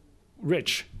very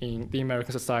rich in the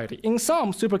American society. In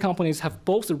some, super companies have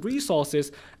both the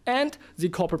resources and the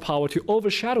corporate power to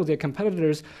overshadow their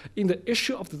competitors in the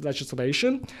issue of the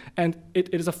legislation, and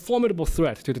it is a formidable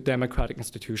threat to the democratic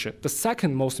institution, the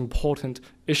second most important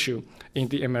issue in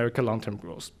the American long-term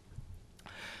growth.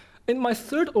 In my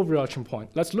third overarching point,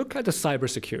 let's look at the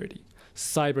cybersecurity.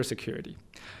 Cybersecurity.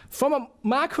 From a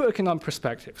macroeconomic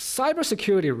perspective,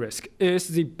 cybersecurity risk is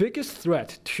the biggest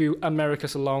threat to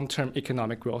America's long-term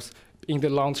economic growth in the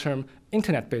long-term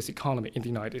internet-based economy in the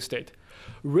United States.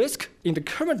 Risk in the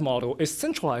current model is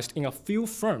centralized in a few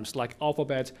firms like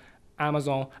Alphabet,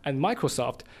 Amazon, and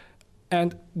Microsoft,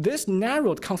 and this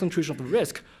narrowed concentration of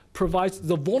risk provides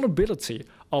the vulnerability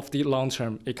of the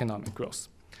long-term economic growth.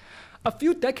 A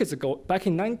few decades ago, back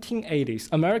in 1980s,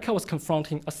 America was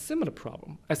confronting a similar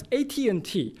problem as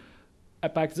AT&T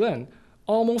back then,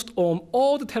 almost on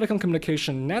all the telecom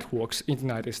communication networks in the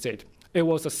United States. It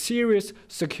was a serious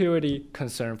security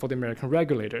concern for the American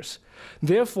regulators.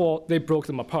 Therefore, they broke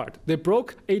them apart. They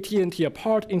broke AT&T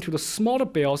apart into the smaller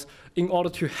bills in order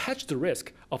to hedge the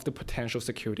risk of the potential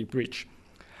security breach.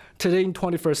 Today, in the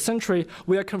 21st century,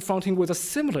 we are confronting with a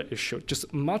similar issue,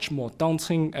 just much more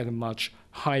daunting and much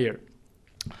higher.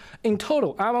 In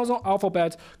total, Amazon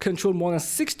Alphabet controlled more than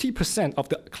 60% of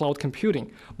the cloud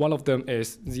computing. One of them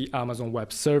is the Amazon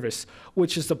Web Service,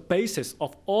 which is the basis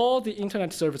of all the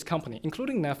internet service companies,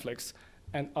 including Netflix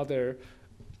and other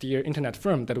dear internet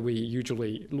firms that we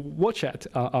usually watch at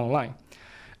online.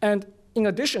 And in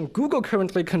addition, Google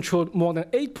currently controls more than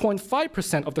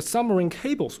 8.5% of the submarine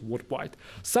cables worldwide.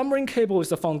 Submarine cable is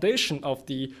the foundation of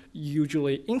the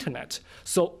usually internet.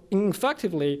 So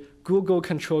effectively, Google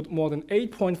controlled more than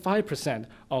 8.5%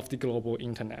 of the global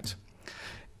internet.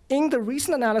 In the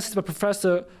recent analysis by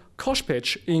Professor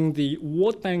Koshpich in the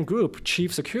World Bank Group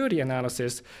Chief Security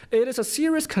Analysis, it is a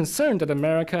serious concern that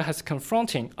America has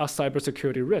confronting a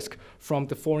cybersecurity risk from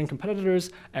the foreign competitors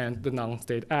and the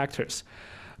non-state actors.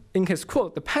 In his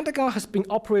quote, the Pentagon has been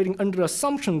operating under the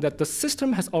assumption that the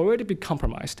system has already been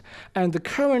compromised, and the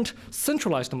current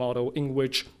centralized model in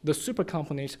which the super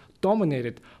companies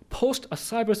dominated pose a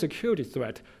cybersecurity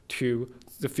threat to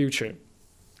the future.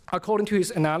 According to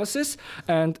his analysis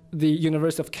and the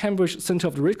University of Cambridge Center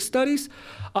of Risk Studies,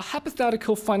 a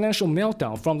hypothetical financial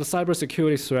meltdown from the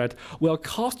cybersecurity threat will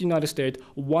cost the United States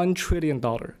 $1 trillion.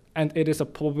 And it is a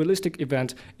probabilistic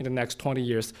event in the next 20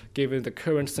 years, given the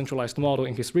current centralized model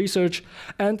in his research.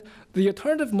 And the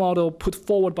alternative model put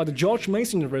forward by the George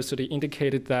Mason University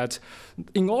indicated that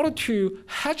in order to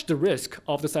hedge the risk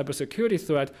of the cybersecurity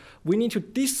threat, we need to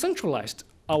decentralize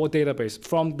our database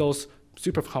from those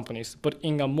super companies, but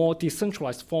in a more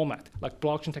decentralized format, like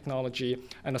blockchain technology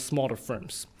and smaller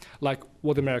firms, like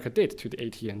what America did to the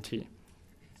AT&T.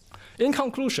 In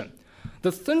conclusion,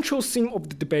 the central theme of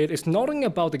the debate is not only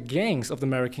about the gains of the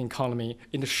American economy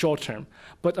in the short term,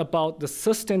 but about the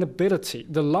sustainability,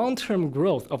 the long-term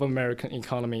growth of American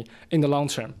economy in the long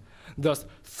term. Thus,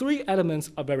 three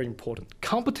elements are very important: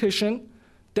 competition,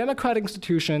 democratic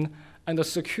institution, and a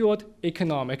secured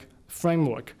economic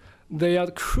framework. They are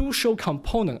the crucial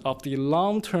component of the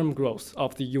long-term growth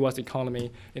of the US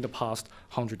economy in the past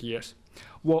 100 years.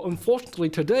 Well, unfortunately,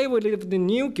 today we live in the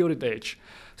new Gilded Age.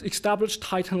 Established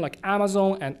titans like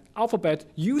Amazon and Alphabet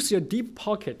use their deep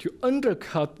pocket to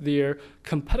undercut their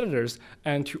competitors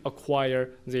and to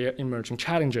acquire their emerging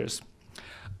challengers.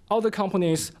 Other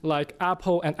companies like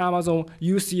Apple and Amazon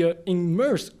use their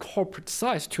immense corporate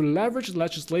size to leverage the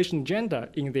legislation agenda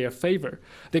in their favor.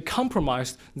 They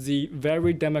compromise the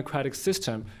very democratic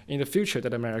system in the future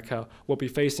that America will be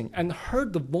facing and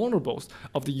hurt the vulnerables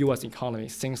of the US economy,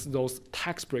 since those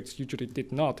tax breaks usually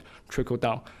did not trickle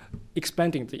down,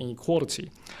 expanding the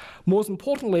inequality. Most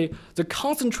importantly, the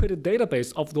concentrated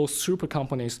database of those super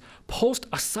companies pose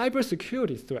a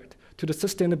cybersecurity threat to the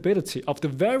sustainability of the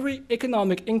very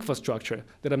economic infrastructure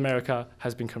that America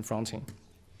has been confronting.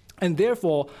 And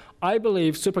therefore, I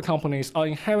believe super companies are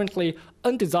inherently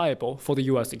undesirable for the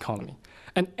US economy.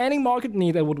 And any market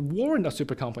need that would warrant a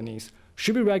super companies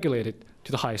should be regulated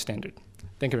to the highest standard.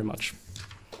 Thank you very much.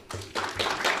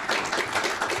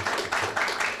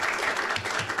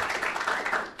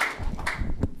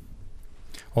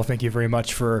 Well, thank you very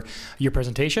much for your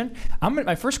presentation.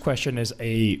 My first question is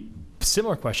a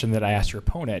similar question that I asked your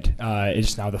opponent.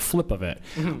 It's now the flip of it,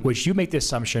 which you make the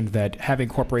assumption that having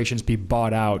corporations be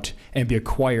bought out and be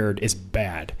acquired is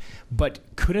bad. But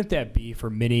couldn't that be for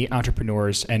many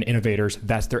entrepreneurs and innovators,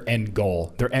 that's their end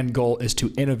goal? Their end goal is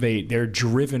to innovate. They're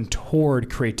driven toward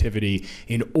creativity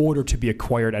in order to be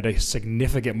acquired at a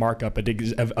significant markup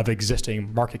of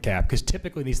existing market cap. Because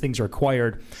typically these things are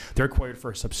acquired, they're acquired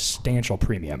for a substantial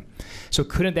premium. So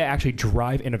couldn't that actually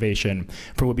drive innovation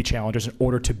for would-be challengers in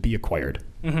order to be acquired?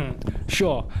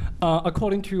 Sure.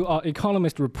 According to our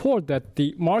economist report, that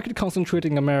the market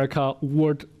concentrated in America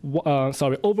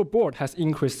overboard has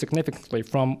increased significantly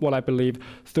from what I believe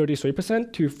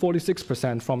 33% to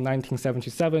 46% from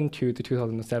 1977 to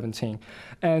 2017.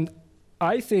 And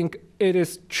I think it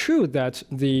is true that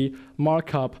the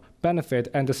markup benefit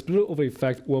and the spillover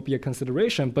effect will be a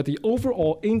consideration, but the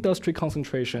overall industry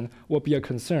concentration will be a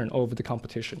concern over the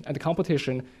competition. And the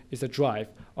competition is a drive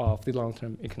of the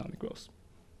long-term economic growth.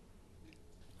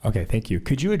 Okay, thank you.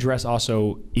 Could you address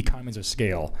also economies of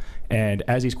scale? And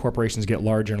as these corporations get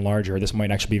larger and larger, this might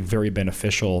actually be very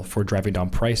beneficial for driving down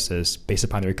prices based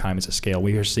upon their economies of scale.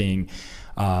 We are seeing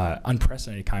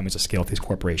unprecedented economies of scale with these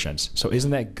corporations. So isn't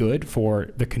that good for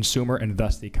the consumer and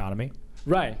thus the economy?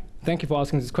 Right. Thank you for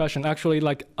asking this question. Actually,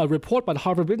 like a report by the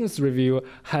Harvard Business Review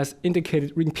has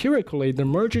indicated empirically the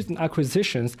mergers and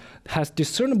acquisitions has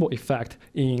discernible effect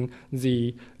in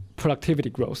the productivity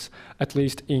growth, at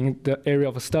least in the area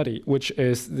of a study, which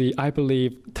is the, I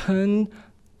believe, 10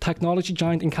 technology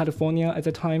giant in California at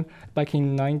the time, back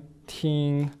in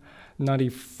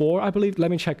 1994, I believe.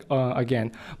 Let me check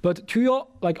again. But to your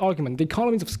argument, the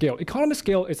economies of scale. Economy of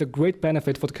scale is a great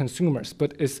benefit for the consumers,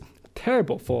 but it's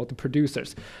terrible for the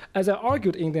producers. As I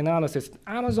argued in the analysis,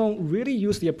 Amazon really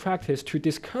used their practice to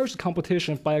discourage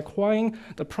competition by acquiring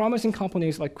the promising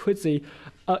companies like Quidsi,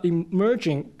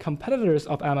 emerging competitors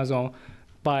of Amazon,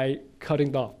 by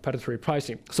cutting off predatory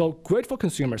pricing. So great for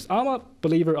consumers. I'm a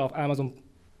believer of Amazon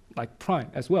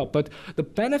Prime as well, but the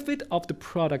benefit of the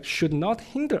product should not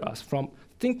hinder us from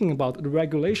thinking about the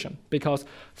regulation, because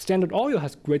Standard Oil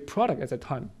has great product at the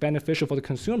time, beneficial for the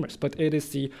consumers, but it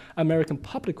is the American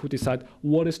public who decide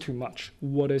what is too much,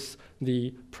 what is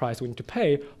the price we need to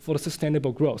pay for the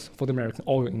sustainable growth for the American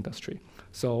oil industry.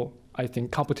 So I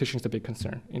think competition is a big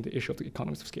concern in the issue of the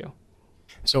economies of scale.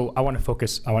 So I want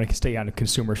to stay on the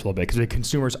consumers a little bit, because the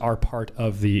consumers are part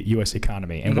of the U.S.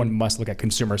 economy, and one must look at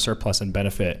consumer surplus and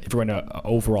benefit if we're going to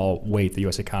overall weight the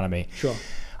U.S. economy. Sure.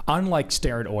 Unlike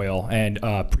Standard Oil and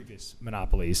previous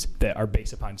monopolies that are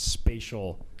based upon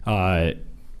spatial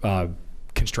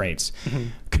constraints,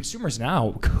 consumers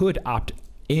now could opt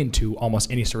into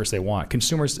almost any service they want.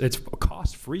 Consumers, it's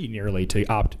cost-free nearly to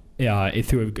opt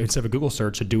instead of a Google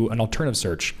search to do an alternative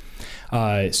search.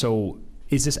 So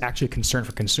is this actually a concern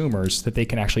for consumers that they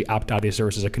can actually opt out of these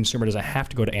services? A consumer doesn't have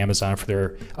to go to Amazon for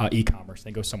their e-commerce.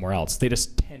 They go somewhere else. They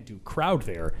just tend to crowd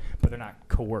there, but they're not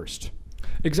coerced.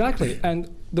 Exactly. And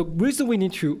the reason we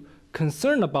need to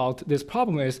concern about this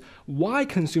problem is why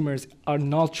consumers are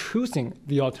not choosing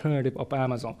the alternative of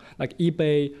Amazon, like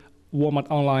eBay,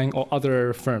 Walmart Online, or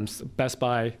other firms, Best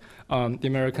Buy. The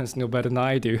Americans know better than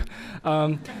I do.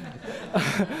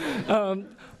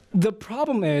 The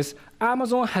problem is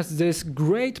Amazon has this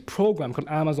great program called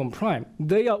Amazon Prime.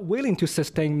 They are willing to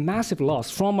sustain massive loss.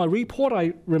 From a report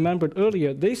I remembered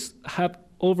earlier, they have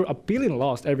over $1 billion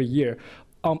lost every year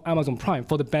on Amazon Prime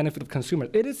for the benefit of consumers.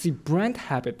 It is the brand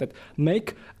habit that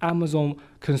make Amazon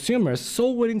consumers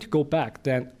so willing to go back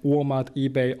than Walmart,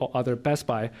 eBay, or other Best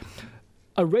Buy.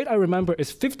 A rate I remember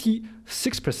is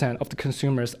 56% of the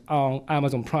consumers on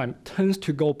Amazon Prime tends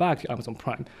to go back to Amazon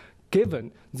Prime,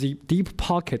 given the deep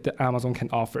pocket that Amazon can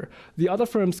offer. The other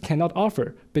firms cannot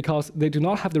offer because they do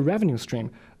not have the revenue stream,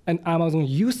 and Amazon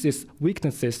uses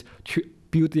weaknesses to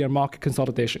build their market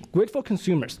consolidation. Great for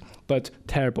consumers, but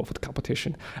terrible for the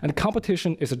competition. And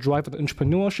competition is a drive for the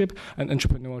entrepreneurship, and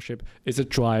entrepreneurship is a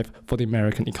drive for the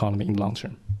American economy in the long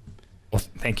term. Well,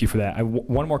 thank you for that.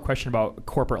 One more question about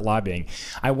corporate lobbying.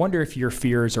 I wonder if your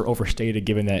fears are overstated,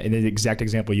 given that in the exact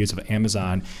example used of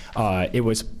Amazon, it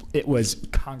was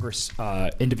Congress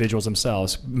individuals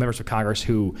themselves, members of Congress,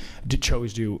 who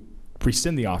chose to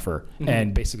rescind the offer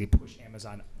and basically push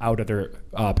Amazon out of their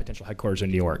potential headquarters in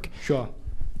New York.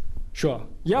 Sure.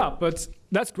 Yeah, but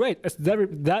that's great.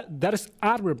 That is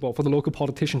admirable for the local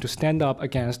politician to stand up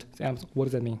against Amazon. What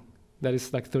does that mean? That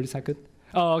is like 30 seconds?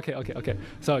 Oh, okay.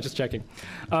 So just checking.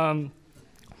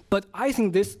 But I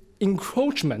think this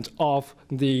encroachment of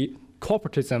the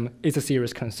corporatism is a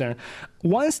serious concern.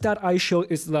 One stat I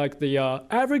showed is like the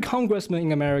average congressman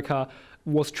in America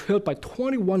was trailed by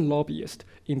 21 lobbyists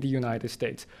in the United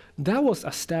States. That was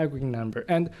a staggering number.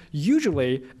 And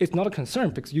usually it's not a concern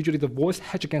because usually the voice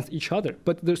hedge against each other.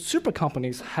 But the super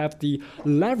companies have the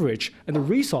leverage and the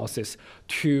resources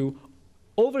to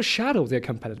overshadow their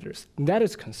competitors. That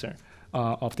is a concern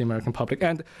of the American public.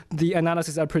 And the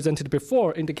analysis I presented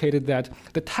before indicated that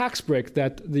the tax break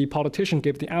that the politician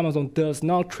gave to Amazon does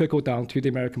not trickle down to the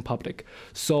American public.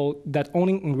 So that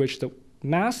only enriched the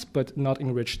mass, but not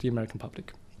enrich the American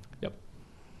public. Yep.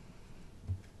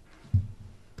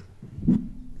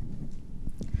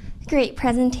 Great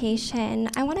presentation.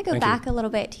 I want to go Thank back you. a little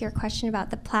bit to your question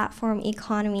about the platform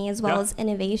economy as well as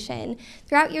innovation.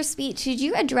 Throughout your speech, did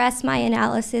you address my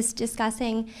analysis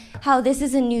discussing how this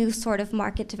is a new sort of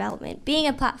market development, being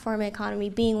a platform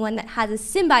economy, being one that has a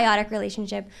symbiotic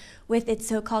relationship with its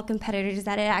so-called competitors,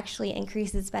 that it actually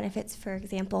increases benefits, for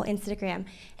example, Instagram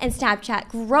and Snapchat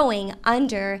growing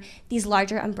under these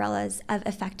larger umbrellas of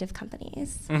effective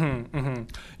companies?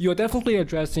 You're definitely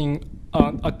addressing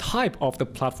a type of the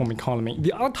platform economy.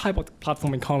 The other type of the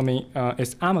platform economy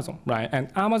is Amazon, right? And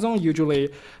Amazon usually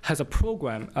has a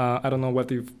program, I don't know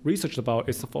whether you've researched about,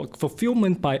 it's the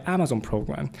Fulfillment by Amazon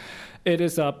program. It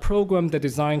is a program that's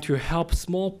designed to help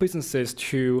small businesses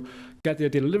to get their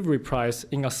delivery price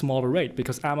in a smaller rate,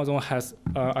 because Amazon has,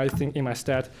 I think in my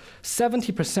stat,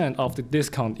 70% of the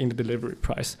discount in the delivery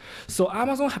price. So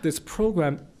Amazon have this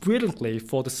program brilliantly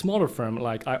for the smaller firm,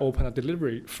 like I open a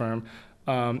delivery firm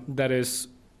that is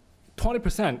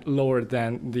 20% lower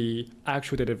than the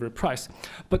actual delivery price.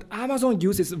 But Amazon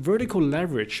uses vertical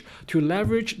leverage to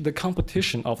leverage the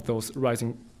competition of those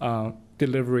rising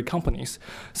delivery companies.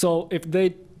 So if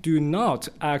they do not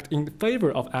act in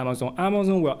favor of Amazon,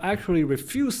 Amazon will actually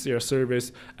refuse their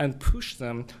service and push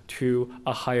them to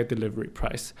a higher delivery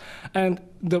price. And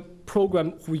the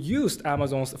program who used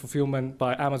Amazon's Fulfillment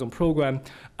by Amazon program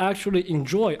actually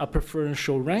enjoy a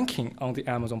preferential ranking on the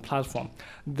Amazon platform.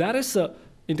 That is an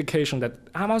indication that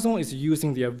Amazon is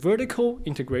using their vertical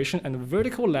integration and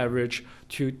vertical leverage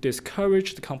to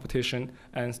discourage the competition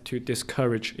and to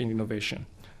discourage innovation.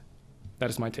 That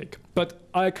is my take. But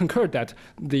I concur that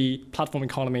the platform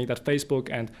economy that Facebook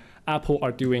and Apple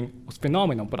are doing was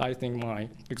phenomenal, but I think my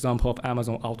example of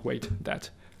Amazon outweighed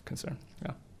that concern.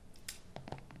 Yeah.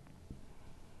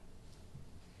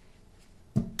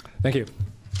 Thank you.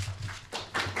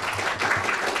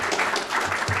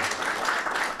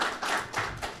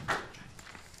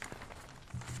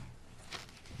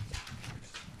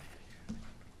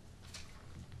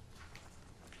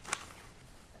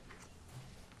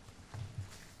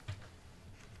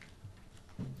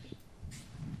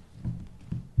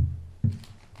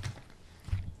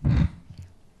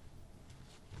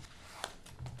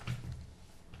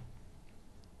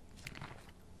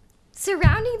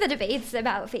 Surrounding the debates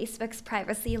about Facebook's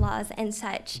privacy laws and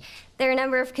such, there are a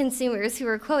number of consumers who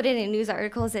were quoted in news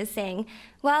articles as saying,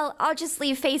 well, I'll just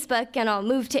leave Facebook and I'll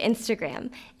move to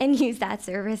Instagram and use that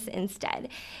service instead.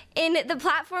 In the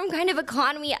platform kind of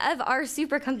economy of our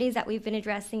super companies that we've been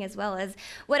addressing, as well as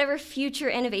whatever future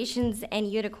innovations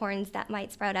and unicorns that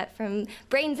might sprout up from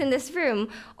brains in this room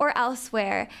or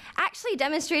elsewhere, actually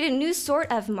demonstrate a new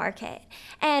sort of market.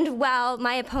 And while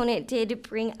my opponent did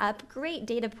bring up great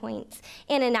data points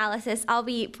and analysis, I'll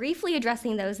be briefly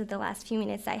addressing those in the last few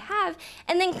minutes I have,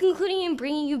 and then concluding and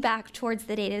bringing you back towards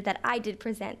the data that I did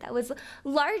present that was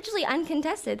largely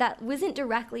uncontested, that wasn't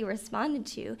directly responded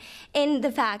to, in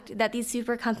the fact that these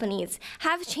super companies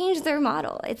have changed their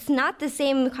model. It's not the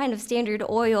same kind of Standard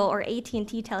Oil or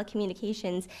AT&T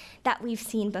telecommunications that we've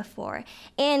seen before.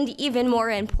 And even more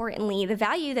importantly, the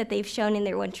value that they've shown in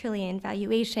their 1 trillion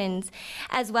valuations,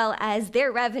 as well as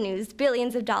their revenues,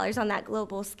 billions of dollars on that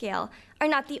global scale, are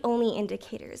not the only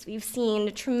indicators. We've seen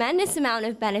a tremendous amount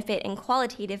of benefit and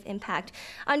qualitative impact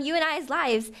on you and I's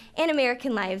lives and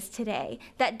American lives today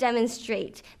that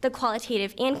demonstrate the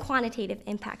qualitative and quantitative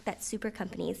impact that super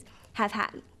companies have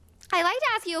had. I'd like to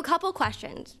ask you a couple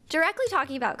questions, directly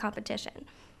talking about competition.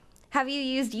 Have you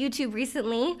used YouTube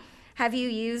recently? Have you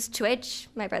used Twitch?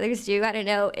 My brothers do. I don't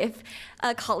know if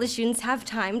college students have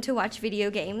time to watch video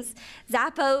games.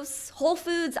 Zappos, Whole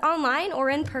Foods, online or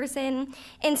in person,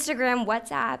 Instagram,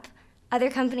 WhatsApp, other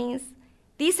companies.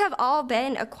 These have all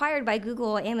been acquired by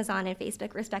Google, Amazon, and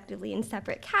Facebook, respectively, in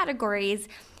separate categories.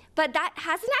 But that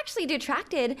hasn't actually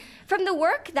detracted from the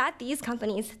work that these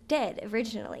companies did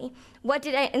originally. What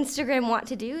did Instagram want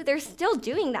to do? They're still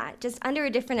doing that, just under a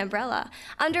different umbrella,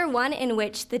 under one in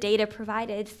which the data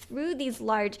provided through these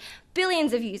large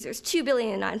billions of users, 2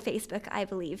 billion on Facebook, I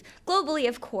believe, globally,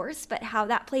 of course, but how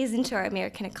that plays into our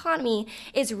American economy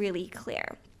is really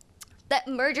clear. The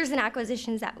mergers and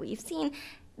acquisitions that we've seen,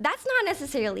 that's not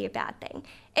necessarily a bad thing.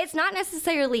 It's not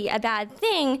necessarily a bad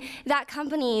thing that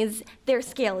companies, their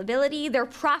scalability, their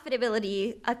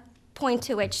profitability, a point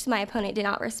to which my opponent did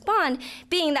not respond,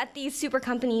 being that these super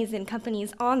companies and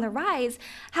companies on the rise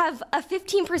have a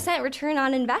 15% return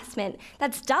on investment.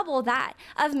 That's double that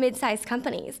of mid-sized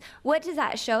companies. What does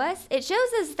that show us? It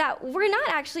shows us that we're not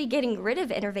actually getting rid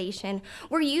of innovation.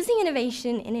 We're using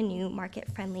innovation in a new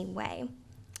market-friendly way.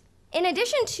 In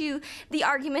addition to the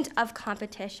argument of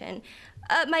competition,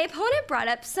 my opponent brought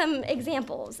up some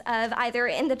examples of either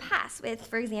in the past with,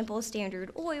 for example,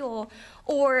 Standard Oil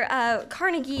or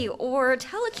Carnegie or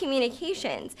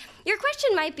telecommunications. Your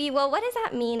question might be, well, what does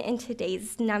that mean in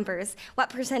today's numbers? What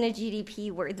percent of GDP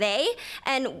were they,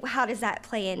 and how does that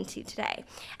play into today?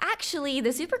 Actually,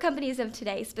 the super companies of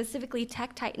today, specifically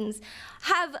tech titans,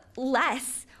 have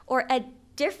less or a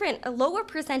lower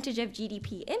percentage of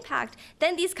GDP impact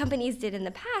than these companies did in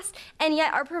the past, and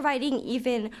yet are providing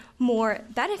even more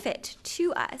benefit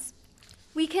to us.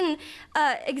 We can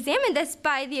examine this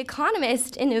by The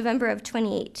Economist in November of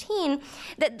 2018,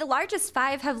 that the largest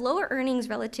 5 have lower earnings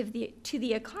relative to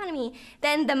the economy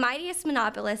than the mightiest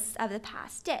monopolists of the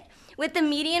past did, with the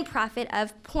median profit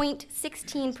of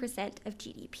 0.16% of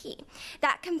GDP.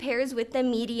 That compares with the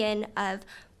median of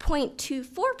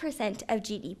 0.24% of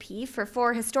GDP for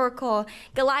 4 historical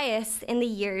Goliaths in the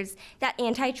years that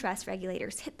antitrust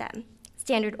regulators hit them.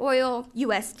 Standard Oil,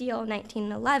 U.S. Steel,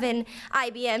 1911,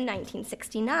 IBM,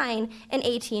 1969, and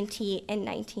AT&T in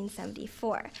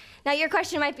 1974. Now, your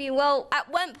question might be, well, at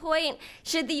what point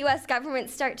should the U.S.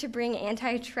 government start to bring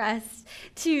antitrust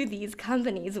to these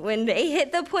companies when they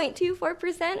hit the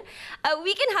 0.24%?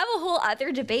 We can have a whole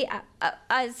other debate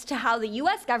as to how the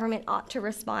U.S. government ought to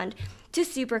respond to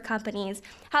super companies.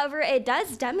 However, it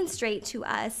does demonstrate to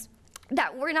us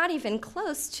that we're not even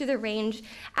close to the range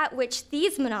at which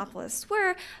these monopolists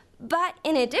were. But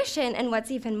in addition, and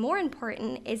what's even more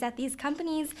important, is that these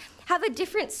companies have a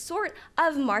different sort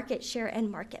of market share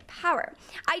and market power.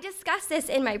 I discussed this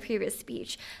in my previous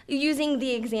speech, using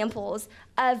the examples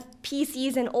of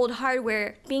PCs and old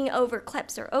hardware being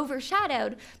overclipped or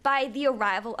overshadowed by the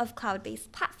arrival of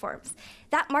cloud-based platforms.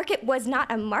 That market was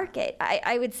not a market,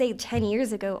 I would say 10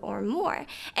 years ago or more.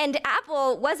 And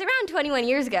Apple was around 21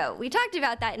 years ago. We talked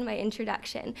about that in my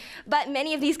introduction. But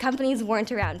many of these companies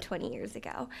weren't around 20 years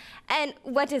ago. And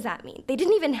what does that mean? They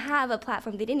didn't even have a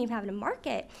platform. They didn't even have a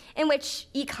market in which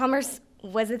e-commerce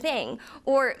was a thing,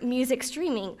 or music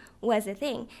streaming was a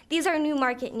thing. These are new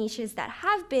market niches that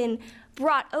have been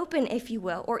brought open, if you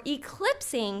will, or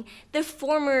eclipsing the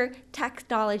former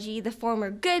technology, the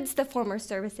former goods, the former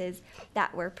services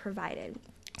that were provided.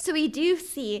 So we do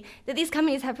see that these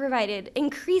companies have provided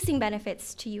increasing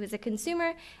benefits to you as a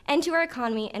consumer and to our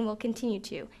economy, and will continue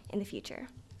to in the future.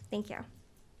 Thank you.